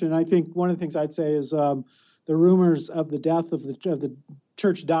 good question. I think one of the things I'd say is the rumors of the death of the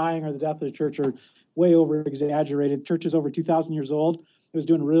church dying or the death of the church are way over exaggerated. Church is over 2,000 years old. It was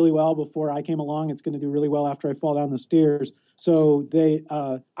doing really well before I came along. It's going to do really well after I fall down the stairs. So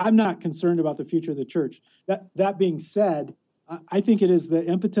I'm not concerned about the future of the church. That being said, I think it is the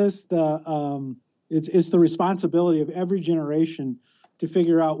impetus, it's the responsibility of every generation to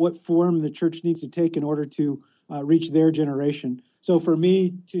figure out what form the church needs to take in order to reach their generation. So for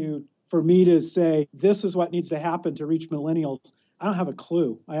me to say this is what needs to happen to reach millennials, I don't have a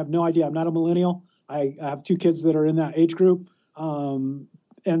clue. I have no idea. I'm not a millennial. I have 2 kids that are in that age group, and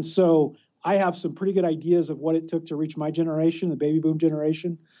so I have some pretty good ideas of what it took to reach my generation, the baby boom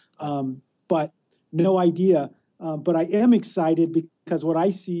generation, but no idea. But I am excited because what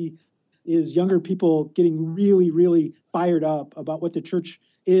I see is younger people getting really, really fired up about what the church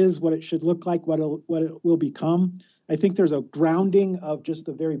is, what it should look like, what it will become. I think there's a grounding of just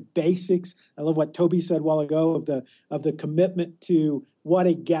the very basics. I love what Toby said a while ago of the commitment to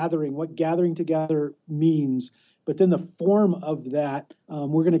what gathering together means. But then the form of that,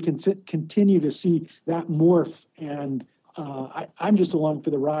 we're going to continue to see that morph. And I'm just along for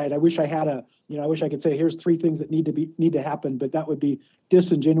the ride. I wish I had I wish I could say here's 3 things that need to happen, but that would be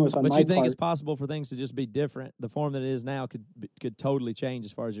disingenuous on my part. But you think it's possible for things to just be different? The form that it is now could totally change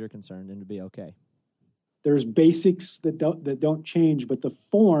as far as you're concerned, and to be okay. There's basics that don't change, but the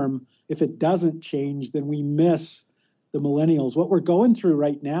form, if it doesn't change, then we miss the millennials. What we're going through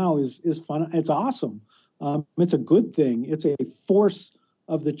right now is fun. It's awesome. It's a good thing. It's a force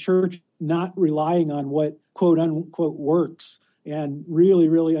of the church not relying on what quote unquote works and really,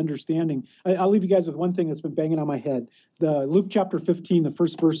 really understanding. I'll leave you guys with one thing that's been banging on my head. The Luke chapter 15, the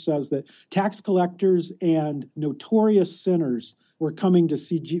first verse says that tax collectors and notorious sinners were coming to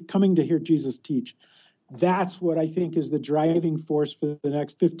hear Jesus teach. That's what I think is the driving force for the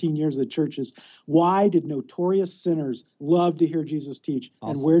next 15 years of the churches. Why did notorious sinners love to hear Jesus teach?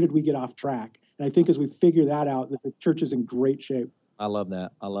 Awesome. And where did we get off track? And I think as we figure that out, the church is in great shape. I love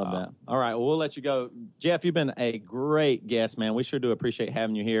that. All right, well, we'll let you go. Geoff, you've been a great guest, man. We sure do appreciate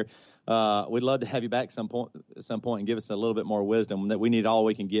having you here. we'd love to have you back at some point and give us a little bit more wisdom that we need all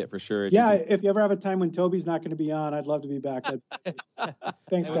we can get for sure. Yeah, if you ever have a time when Toby's not going to be on, I'd love to be back.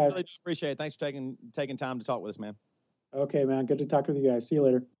 Thanks, we guys. really appreciate it. Thanks for taking time to talk with us, man. Okay, man. Good to talk with you guys. See you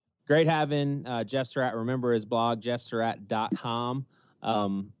later. Great having Geoff Surratt. Remember his blog, geoffsurratt.com.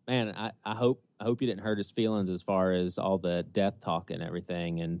 Man, I hope you didn't hurt his feelings as far as all the death talk and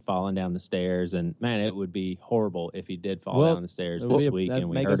everything and falling down the stairs. And man, it would be horrible if he did fall down the stairs this week. And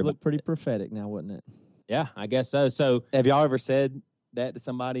we make heard us about look pretty prophetic now, wouldn't it? Yeah, I guess so. So have y'all ever said that to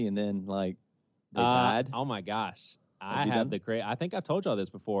somebody and then like they died? Oh my gosh, I think I've told y'all this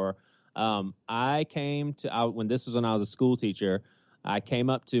before. I came to when this was when I was a school teacher. I came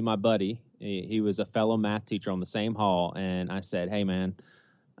up to my buddy. He was a fellow math teacher on the same hall, and I said, "Hey, man,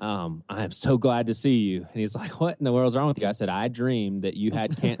 I am so glad to see you." And he's like, "What in the world's wrong with you?" I said, "I dreamed that you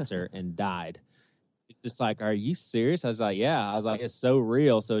had cancer and died." It's just like, "Are you serious?" I was like, "Yeah." I was like, "It's so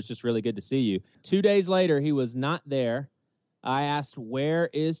real, so it's just really good to see you." 2 days later, he was not there. I asked, "Where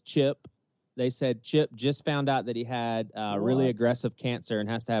is Chip?" They said, "Chip just found out that he had really aggressive cancer and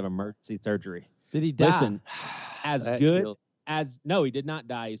has to have emergency surgery." Did he die? Listen, no, he did not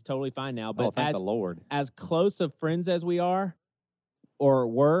die. He's totally fine now. But thank the Lord. As close of friends as we are or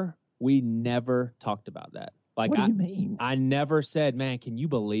were, we never talked about that. Like, what do you mean? I never said, "Man, can you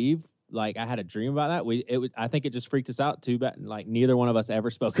believe?" Like, I had a dream about that. I think it just freaked us out too bad. Like, neither one of us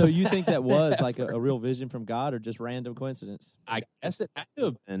ever spoke. So you think that was like a real vision from God or just random coincidence? I guess it had to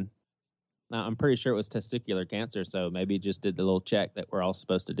have been. Now, I'm pretty sure it was testicular cancer, so maybe he just did the little check that we're all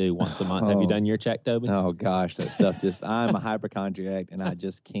supposed to do once a month. Have you done your check, Toby? Oh, gosh, that stuff I'm a hypochondriac, and I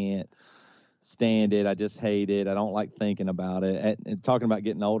just can't stand it. I just hate it. I don't like thinking about it. And talking about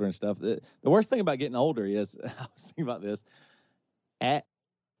getting older and stuff, the worst thing about getting older is, I was thinking about this,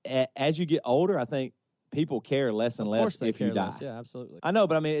 as you get older, I think people care less and less if you die. Yeah, absolutely. I know,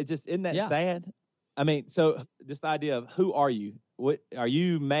 but I mean, it just, isn't that sad? I mean, so just the idea of who are you? What are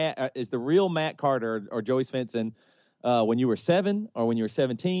you, Matt? Is the real Matt Carter or Joey Svensson when you were 7 or when you were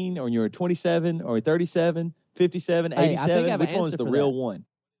 17 or when you were 27 or 37, 57, 87? I think I have Which an one's answer the for real that. one?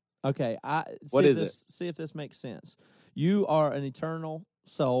 Okay, see if this makes sense. You are an eternal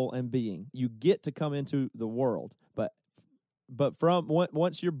soul and being. You get to come into the world, but from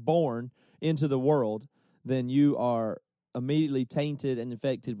once you're born into the world, then you are immediately tainted and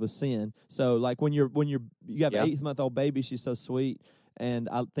infected with sin. So like when you have an 8-month-old baby, she's so sweet, and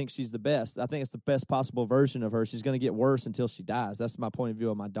I think she's the best. I think it's the best possible version of her. She's going to get worse until she dies. That's my point of view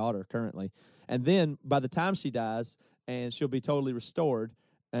of my daughter currently. And then by the time she dies, and she'll be totally restored,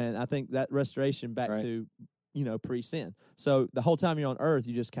 and I think that restoration back to pre-sin. So the whole time you're on earth,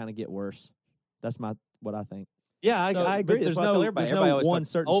 you just kind of get worse. That's what I think. Yeah, I agree. There's no one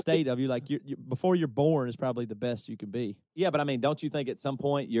certain state of you. Like you before you're born is probably the best you can be. Yeah, but I mean, don't you think at some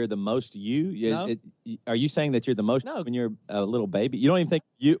point you're the most you? No. Are you saying that you're the most when you're a little baby? You don't even think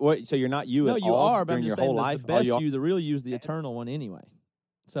you. So you're not you at all. No, you are. But during I'm just your saying whole life. The best you, the real you, is the eternal one anyway.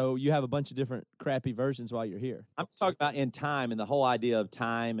 So you have a bunch of different crappy versions while you're here. I'm just talking about in time and the whole idea of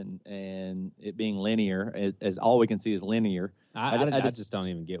time and it being linear, as all we can see is linear. I just don't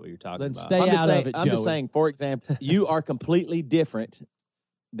even get what you're talking about. Stay out of it, Joey. I'm just saying, for example, you are completely different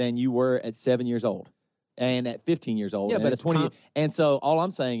than you were at 7 years old and at 15 years old. Yeah, and but at it's 20. And so all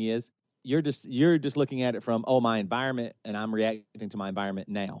I'm saying is you're just looking at it from, my environment, and I'm reacting to my environment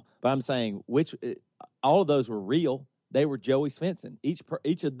now. But I'm saying all of those were real. They were Joey Svensson.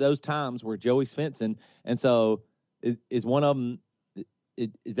 Each of those times were Joey Svensson. And so is one of them,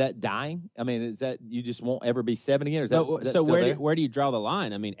 is that dying? I mean, is that you just won't ever be 7 again? Or is that where do you draw the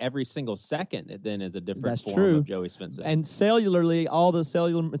line? I mean, every single second it then is a different form of Joey Svensson. And cellularly, all the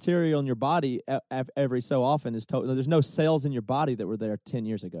cellular material in your body every so often is total. There's no cells in your body that were there 10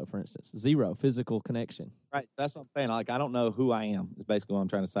 years ago, for instance. Zero physical connection. Right. That's what I'm saying. Like, I don't know who I am is basically what I'm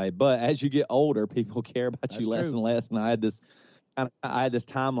trying to say. But as you get older, people care about you less and less. And I had this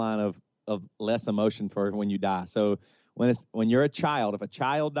timeline of less emotion for when you die. So when you're a child, if a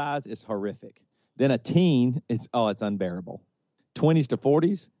child dies, it's horrific. Then a teen, it's unbearable. 20s to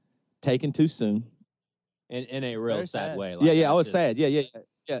 40s, taken too soon. In a real sad way. Like I was sad. Yeah,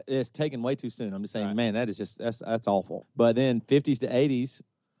 it's taken way too soon. I'm just saying, man, that is just that's awful. But then 50s to 80s,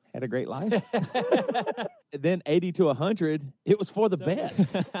 had a great life. Then 80 to 100, it was for the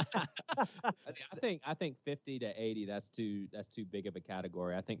best. I think 50 to 80, that's too big of a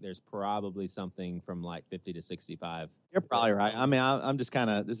category. I think there's probably something from like 50 to 65. You're probably right. I mean, I'm just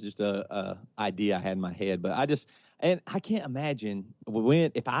this is just a idea I had in my head, but I can't imagine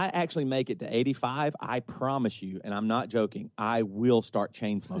if I actually make it to 85, I promise you, and I'm not joking, I will start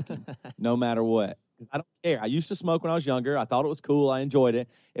chain smoking no matter what. because I don't care. I used to smoke when I was younger. I thought it was cool. I enjoyed it.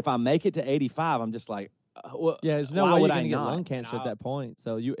 If I make it to 85, I'm just like, well, Yeah, there's no why way would you're I going to get not? lung cancer at that point.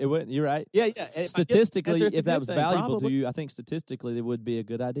 So it wouldn't. You're right. Yeah, yeah. And Statistically, if that was thing, valuable probably. to you, I think statistically it would be a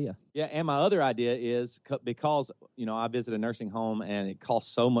good idea. Yeah, and my other idea is because, I visit a nursing home and it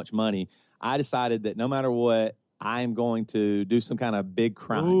costs so much money, I decided that no matter what, I am going to do some kind of big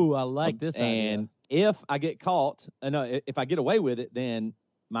crime. Ooh, I like this and idea. if I get caught, if I get away with it, then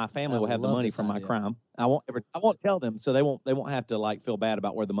my family will have the money from my crime. I won't tell them, so they won't have to feel bad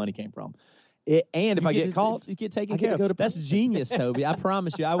about where the money came from. And if I get caught, you get taken care of. That's genius, Toby. I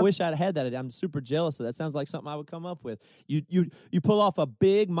promise you. I wish I'd had that. I'm super jealous of that. Sounds like something I would come up with. You pull off a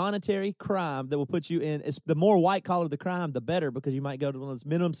big monetary crime that will put you in. The more white collar the crime, the better, because you might go to one of those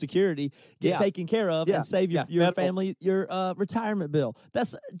minimum security, get taken care of, and save your family your retirement bill.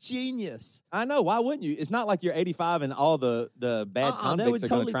 That's genius. I know. Why wouldn't you? It's not like you're 85 and all the bad convicts are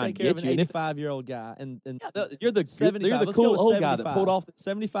going to try and get you. An 85-year-old guy, and you're the 75. You're the Let's cool go old 75. guy that pulled off.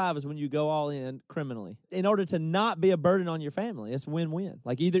 75 is when you go all in criminally in order to not be a burden on your family. It's win-win.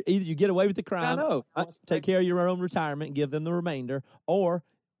 Like either you get away with the crime, take care of your own retirement and give them the remainder, or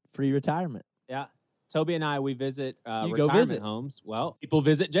free retirement. Yeah. Toby and I, we visit You retirement go visit. homes. Well, people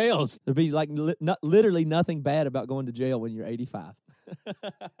visit jails. There'd be literally nothing bad about going to jail when you're 85.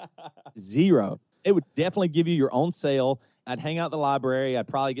 Zero. It would definitely give you your own cell. I'd hang out at the library. I'd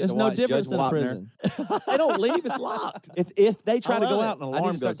probably get There's to no watch difference Judge in a Wapner. prison. They don't leave. It's locked. If they try to go out and an I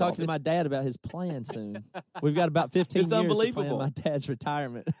alarm need to start goes talking off, to my dad about his plan soon. We've got about 15 It's years to plan unbelievable. my dad's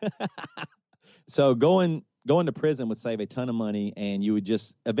retirement. So going to prison would save a ton of money, and you would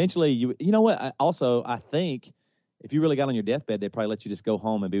just eventually you know what? I think if you really got on your deathbed, they'd probably let you just go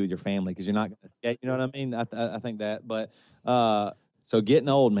home and be with your family because you're not going to escape. You know what I mean? I think that, but so getting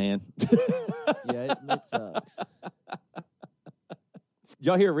old, man. Yeah, it sucks. Did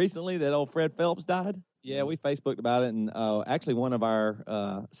y'all hear recently that old Fred Phelps died? Yeah, we Facebooked about it, and actually one of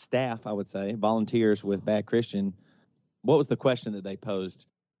our staff, I would say, volunteers with Bad Christian. What was the question that they posed?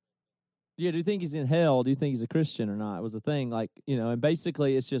 Yeah, do you think he's in hell? Do you think he's a Christian or not? It was a thing, and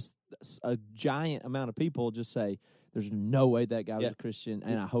basically it's just a giant amount of people just say, there's no way that guy was a Christian,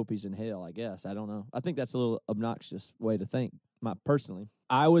 and I hope he's in hell, I guess. I don't know. I think that's a little obnoxious way to think, personally.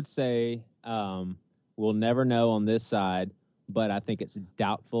 I would say we'll never know on this side, but I think it's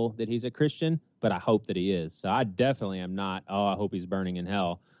doubtful that he's a Christian, but I hope that he is. So I definitely am not, I hope he's burning in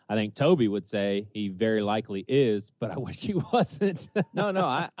hell. I think Toby would say he very likely is, but I wish he wasn't. No,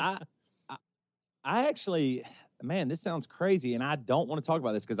 I actually, man, this sounds crazy, and I don't want to talk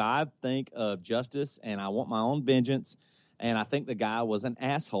about this because I think of justice, and I want my own vengeance, and I think the guy was an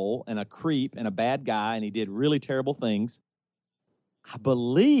asshole and a creep and a bad guy, and he did really terrible things. I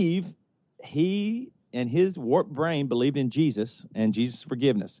believe he and his warped brain believed in Jesus and Jesus'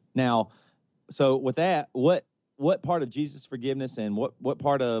 forgiveness. Now, so with that, what part of Jesus' forgiveness and what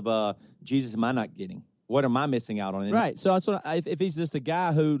part of Jesus am I not getting? What am I missing out on? Right. So that's if he's just a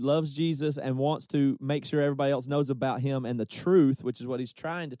guy who loves Jesus and wants to make sure everybody else knows about him and the truth, which is what he's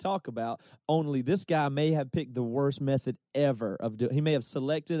trying to talk about, only this guy may have picked the worst method ever of doing. He may have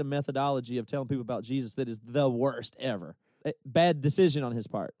selected a methodology of telling people about Jesus that is the worst ever. Bad decision on his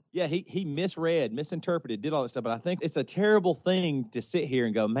part. Yeah, he misread, misinterpreted, did all that stuff. But I think it's a terrible thing to sit here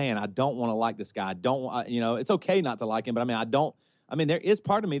and go, man, I don't want to like this guy. I don't want, it's okay not to like him, but there is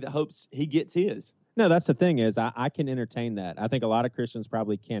part of me that hopes he gets his. No, that's the thing is I can entertain that. I think a lot of Christians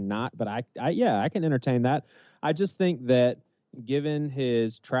probably cannot, but I can entertain that. I just think that given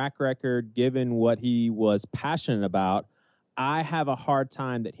his track record, given what he was passionate about, I have a hard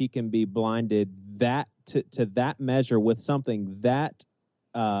time that he can be blinded to that measure with something that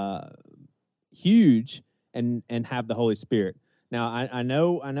huge and have the Holy Spirit. Now, I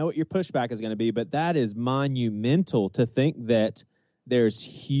know what your pushback is going to be, but that is monumental to think that there's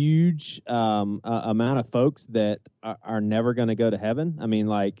huge amount of folks that are never going to go to heaven. I mean,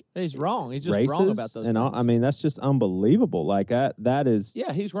 like he's wrong. He's just wrong about those things. I mean, that's just unbelievable. Like that is.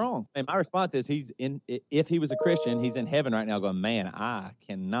 Yeah, he's wrong. And my response is if he was a Christian, he's in heaven right now going, man, I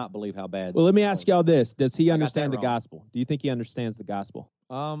cannot believe how bad. Well, let me ask y'all this. Does he understand the gospel? Do you think he understands the gospel?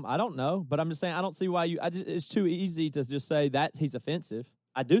 I don't know, but I'm just saying I don't see why it's too easy to just say that he's offensive.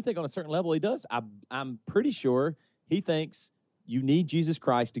 I do think on a certain level he does. I'm pretty sure he thinks you need Jesus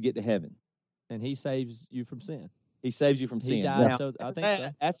Christ to get to heaven. And he saves you from sin. He saves you from sin. He died, now, so I think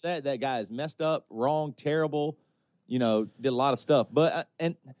so. After that guy is messed up, wrong, terrible, did a lot of stuff. But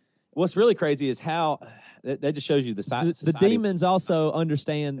and what's really crazy is how that just shows you the size. The demons also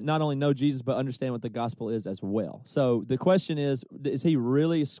not only know Jesus, but understand what the gospel is as well. So the question is he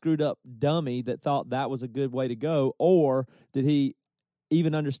really a screwed up dummy that thought that was a good way to go, or did he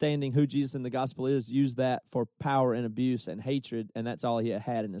even understanding who Jesus in the gospel is, used that for power and abuse and hatred, and that's all he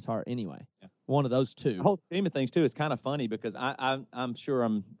had in his heart anyway. Yeah. One of those two. The whole scheme of things, too, is kind of funny because I'm sure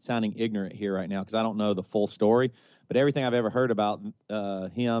I'm sounding ignorant here right now because I don't know the full story, but everything I've ever heard about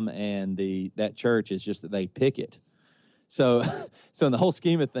him and that church is just that they picket. So in the whole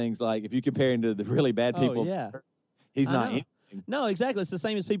scheme of things, like if you compare him to the really bad people, he's not anything. No, exactly. It's the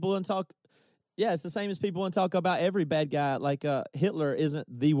same as people want to talk. Yeah, it's the same as people want to talk about every bad guy. Like Hitler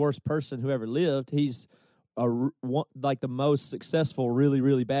isn't the worst person who ever lived. He's like the most successful, really,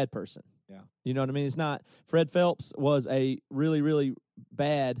 really bad person. Yeah, you know what I mean. It's not. Fred Phelps was a really, really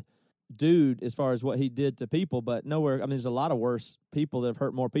bad dude as far as what he did to people, but nowhere. I mean, there's a lot of worse people that have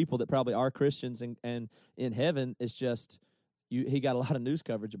hurt more people that probably are Christians, and in heaven, it's just he got a lot of news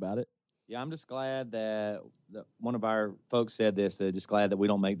coverage about it. Yeah, I'm just glad that one of our folks said this. They're just glad that we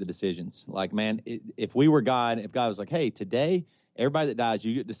don't make the decisions. Like, man, if we were God, if God was like, hey, today, everybody that dies,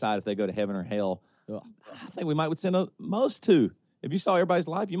 you get to decide if they go to heaven or hell. Ugh. I think we would send most to. If you saw everybody's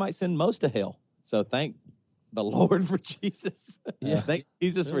life, you might send most to hell. So thank the Lord for Jesus. Yeah, thank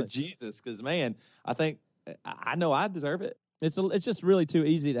Jesus for Jesus. Because, man, I know I deserve it. It's just really too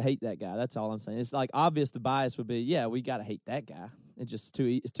easy to hate that guy. That's all I'm saying. It's like obvious the bias would be, yeah, we got to hate that guy. It's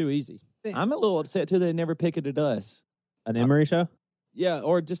too easy. I'm a little upset, too, they never picketed us. An Emory show? Yeah,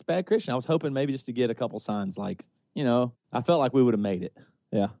 or just Bad Christian. I was hoping maybe just to get a couple signs like, I felt like we would have made it.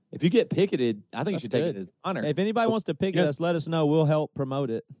 Yeah. If you get picketed, I think you should take it as honor. If anybody wants to picket us, let us know. We'll help promote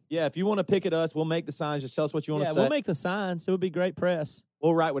it. Yeah, if you want to picket us, we'll make the signs. Just tell us what you want to say. Yeah, we'll make the signs. It would be great press.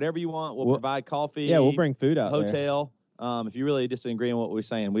 We'll write whatever you want. We'll provide coffee. Yeah, we'll bring food out hotel. If you really disagree on what we're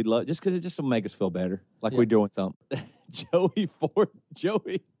saying, we'd love just because it just will make us feel better, like we're doing something. Joey,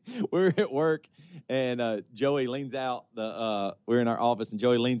 we're at work, and Joey leans out. We're in our office, and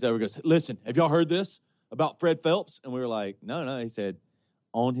Joey leans over and goes, "Listen, have y'all heard this about Fred Phelps?" And we were like, "No." He said,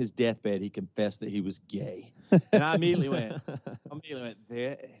 on his deathbed, he confessed that he was gay. And I immediately went,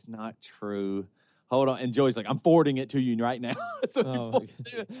 that is not true. Hold on. And Joey's like, I'm forwarding it to you right now. So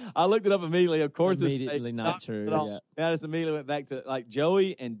I looked it up immediately. Of course, immediately not true. Yeah. I just immediately went back to, like,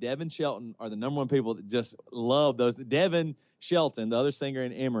 Joey and Devin Shelton are the number one people that just love those. Devin Shelton, the other singer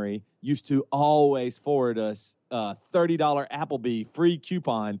in Emory, used to always forward us $30 Applebee free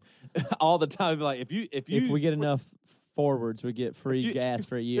coupon all the time. Like, if we get enough forwards, we get free gas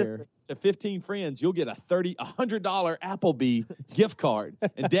for a year. To 15 friends, you'll get a $100 Applebee gift card,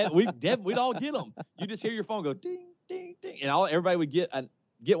 and we'd all get them. You just hear your phone go ding, ding, ding, and everybody would get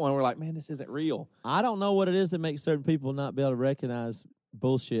one. We're like, man, this isn't real. I don't know what it is that makes certain people not be able to recognize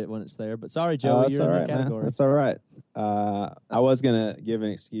bullshit when it's there. But sorry, Joey, you're in the category. Man. That's all right. I was gonna give an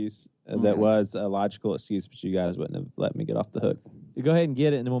excuse that was a logical excuse, but you guys wouldn't have let me get off the hook. You go ahead and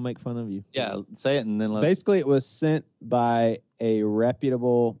get it, and then we'll make fun of you. Yeah, say it, and then basically it was sent by a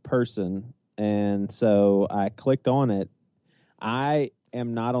reputable person, and so I clicked on it. I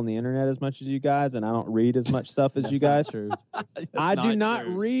am not on the internet as much as you guys, and I don't read as much stuff as you guys. True. I do not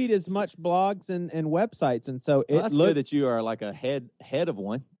read as much blogs and websites, and so that's good that you are like a head of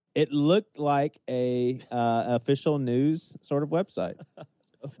one. It looked like a official news sort of website.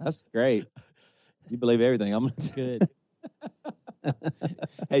 That's great. You believe everything. I'm good.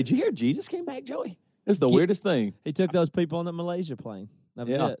 Hey, did you hear Jesus came back, Joey? It's the weirdest thing. He took those people on the Malaysia plane. That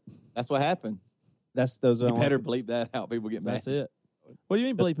was it. That's what happened. You better bleep that out. People get mad. That's it. What do you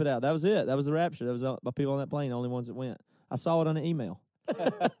mean bleep it out? That was it. That was the rapture. That was people on that plane, the only ones that went. I saw it on an email.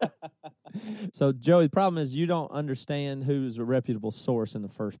 So, Joey, the problem is you don't understand who's a reputable source in the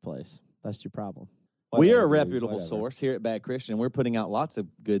first place. That's your problem. We are a reputable source here at Bad Christian. We're putting out lots of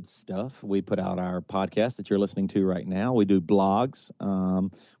good stuff. We put out our podcast that you're listening to right now. We do blogs.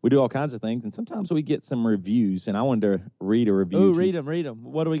 We do all kinds of things, and sometimes we get some reviews. And I wanted to read a review. Ooh, read them.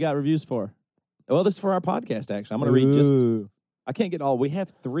 What do we got reviews for? Well, this is for our podcast, actually. I'm going to read just... I can't get all. We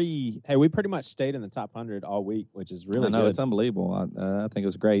have 3. Hey, we pretty much stayed in the top 100 all week, which is really good. It's unbelievable. I think it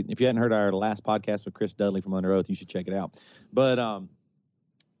was great. If you hadn't heard our last podcast with Chris Dudley from Under Oath, you should check it out. But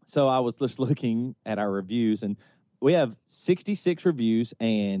so I was just looking at our reviews, and we have 66 reviews,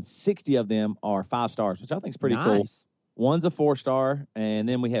 and 60 of them are 5 stars, which I think is pretty cool. One's a 4-star, and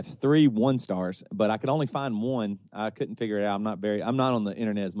then we have 3 1-stars. But I could only find one. I couldn't figure it out. I'm not on the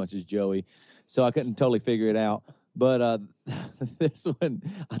internet as much as Joey, so I couldn't totally figure it out. But this one,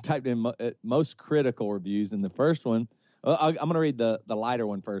 I typed in most critical reviews, and the first one, I'm going to read the lighter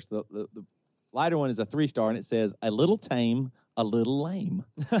one first. The lighter one is a 3-star, and it says, a little tame, a little lame.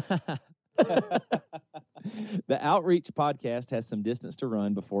 The Outreach podcast has some distance to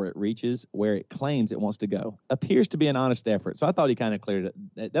run before it reaches where it claims it wants to go. Appears to be an honest effort. So I thought he kind of cleared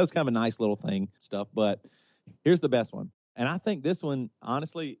it. That was kind of a nice little thing stuff. But here's the best one. And I think this one,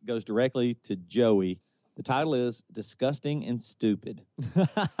 honestly, goes directly to Joey. The title is Disgusting and Stupid.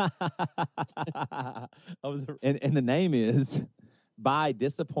 And the name is By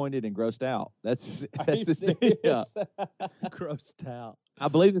Disappointed and Grossed Out. That's yeah. Grossed out. I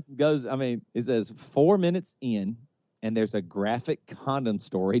believe this goes, it says 4 minutes in, and there's a graphic condom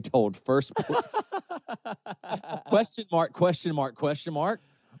story told first. Question mark, question mark, question mark.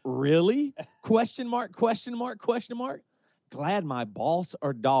 Really? Question mark, question mark, question mark. Glad my boss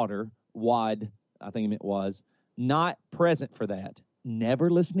or daughter, Wad, I think it was, not present for that. Never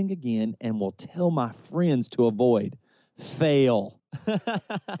listening again and will tell my friends to avoid. Fail.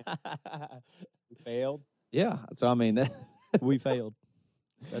 Failed. Yeah. So, We failed.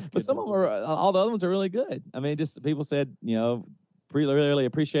 That's good. But some of them all the other ones are really good. Just people said, really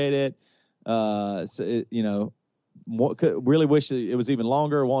appreciate it. Really wish it was even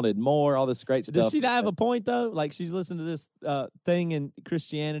longer, wanted more, all this great stuff. Does she not have a point, though? Like, she's listening to this thing in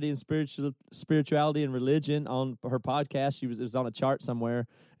Christianity and spirituality and religion on her podcast. It was on a chart somewhere,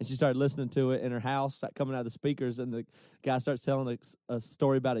 and she started listening to it in her house, coming out of the speakers, and the guy starts telling a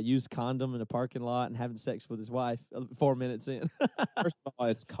story about a used condom in a parking lot and having sex with his wife 4 minutes in. First of all,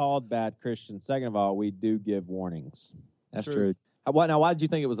 it's called Bad Christian. Second of all, we do give warnings. That's true. Now, why did you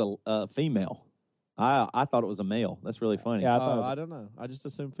think it was a female? I thought it was a male. That's really funny. Yeah, I don't know. I just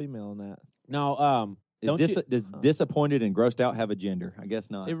assumed female on that. No, does disappointed and grossed out have a gender? I guess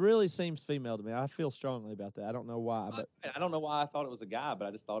not. It really seems female to me. I feel strongly about that. I don't know why, but I don't know why I thought it was a guy, but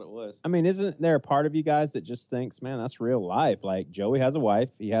I just thought it was. Isn't there a part of you guys that just thinks, man, that's real life? Like, Joey has a wife.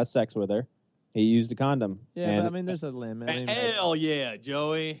 He has sex with her. He used a condom. Yeah, but there's a limit. Hell yeah,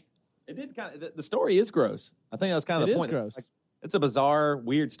 Joey. It did kind of. The story is gross. I think that was kind of the point. It is gross. It's a bizarre,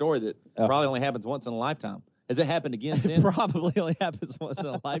 weird story that probably only happens once in a lifetime. Has it happened again since? It probably only happens once in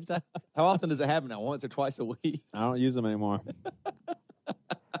a lifetime. How often does it happen now? Once or twice a week? I don't use them anymore.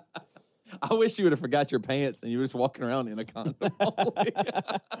 I wish you would have forgot your pants and you were just walking around in a condom.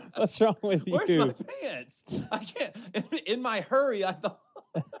 What's wrong with you? Where's my pants? I can't. In my hurry, I thought.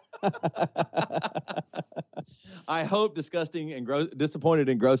 I hope disgusting and disappointed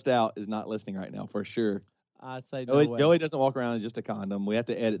and grossed out is not listening right now for sure. I'd say no way. Joey doesn't walk around in just a condom. We have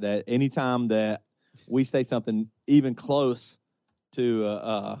to edit that. Anytime that we say something even close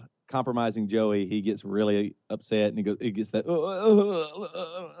to compromising Joey, he gets really upset and he gets that.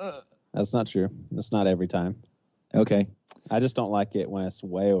 That's not true. That's not every time. Okay. I just don't like it when it's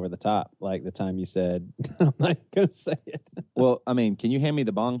way over the top, like the time you said, I'm not going to say it. Well, can you hand me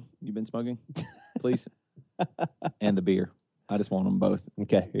the bong you've been smoking, please? And the beer. I just want them both.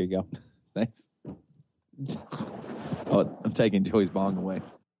 Okay, here you go. Thanks. Oh, I'm taking Joey's bong away.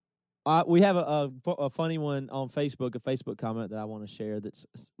 We have a funny one on Facebook, a Facebook comment that I want to share. That's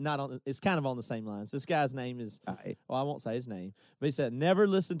not on. It's kind of on the same lines. This guy's name is. Well, I won't say his name, but he said, "Never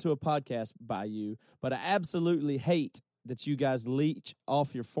listen to a podcast by you, but I absolutely hate that you guys leech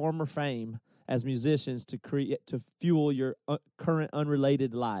off your former fame as musicians to fuel your current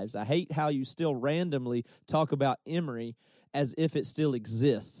unrelated lives. I hate how you still randomly talk about Emory as if it still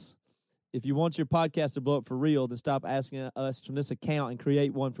exists. If you want your podcast to blow up for real, then stop asking us from this account and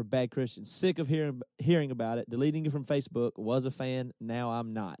create one for Bad Christians. Sick of hearing about it. Deleting it from Facebook. Was a fan. Now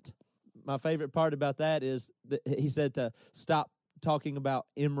I'm not." My favorite part about that is that he said to stop talking about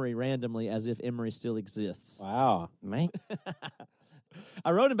Emory randomly as if Emory still exists. Wow, man.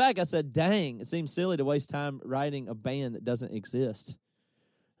 I wrote him back. I said, "Dang, it seems silly to waste time writing a band that doesn't exist."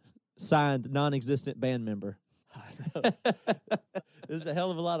 Signed, non-existent band member. This is a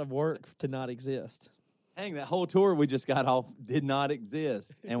hell of a lot of work to not exist. Dang, that whole tour we just got off did not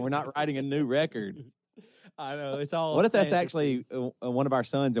exist, and we're not writing a new record. I know, it's all. What if that's actually one of our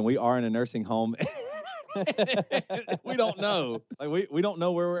sons, and we are in a nursing home? We don't know. Like we don't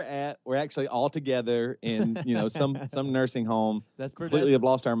know where we're at. We're actually all together in some nursing home. That's completely have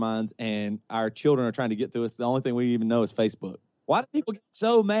lost our minds, and our children are trying to get through us. The only thing we even know is Facebook. Why do people get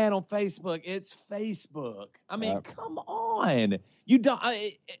so mad on Facebook? It's Facebook. Come on. You don't.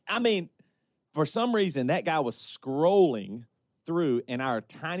 For some reason, that guy was scrolling through, and our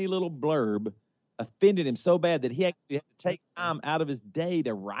tiny little blurb offended him so bad that he actually had to take time out of his day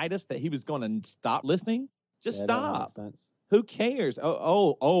to write us that he was going to stop listening. Just stop. Who cares?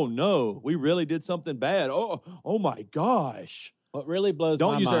 Oh no, we really did something bad. Oh my gosh. What really blows my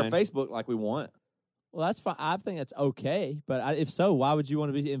mind. Don't use our Facebook like we want. Well, that's fine. I think that's okay, but if so, why would you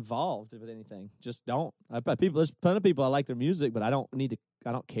want to be involved with anything? Just don't. There's plenty of people I like their music, but I don't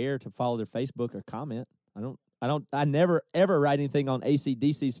care to follow their Facebook or comment. I never ever write anything on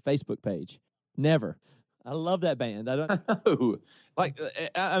AC/DC's Facebook page. Never. I love that band. I don't. No. Like,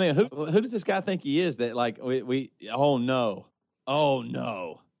 I mean, who does this guy think he is that, like, we oh, no. Oh,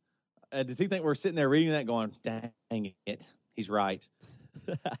 no. Does he think we're sitting there reading that going, dang it, he's right?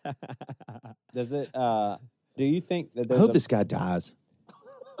 Does it, do you think that I there's hope this guy dies.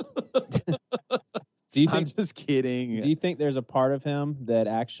 do you I'm think, just kidding. do you think there's a part of him that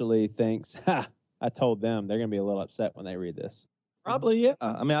actually thinks, ha, I told them they're going to be a little upset when they read this? Probably, yeah.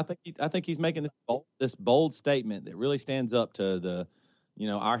 I mean, I think he's making this bold statement that really stands up to the,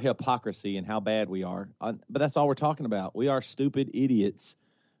 our hypocrisy and how bad we are. But that's all we're talking about. We are stupid idiots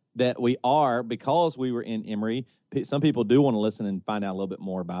that we are because we were in Emory. Some people do want to listen and find out a little bit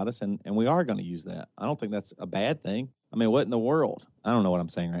more about us, and we are going to use that. I don't think that's a bad thing. I mean, what in the world? I don't know what I'm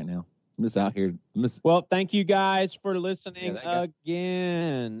saying right now. I'm just out here. Well, thank you guys for listening Yeah,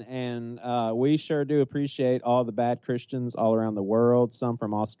 again. And we sure do appreciate all the bad Christians all around the world, some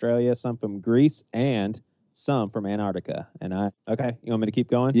from Australia, some from Greece, and some from Antarctica. And okay, you want me to keep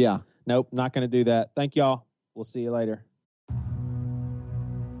going? Yeah. Nope, not going to do that. Thank y'all. We'll see you later.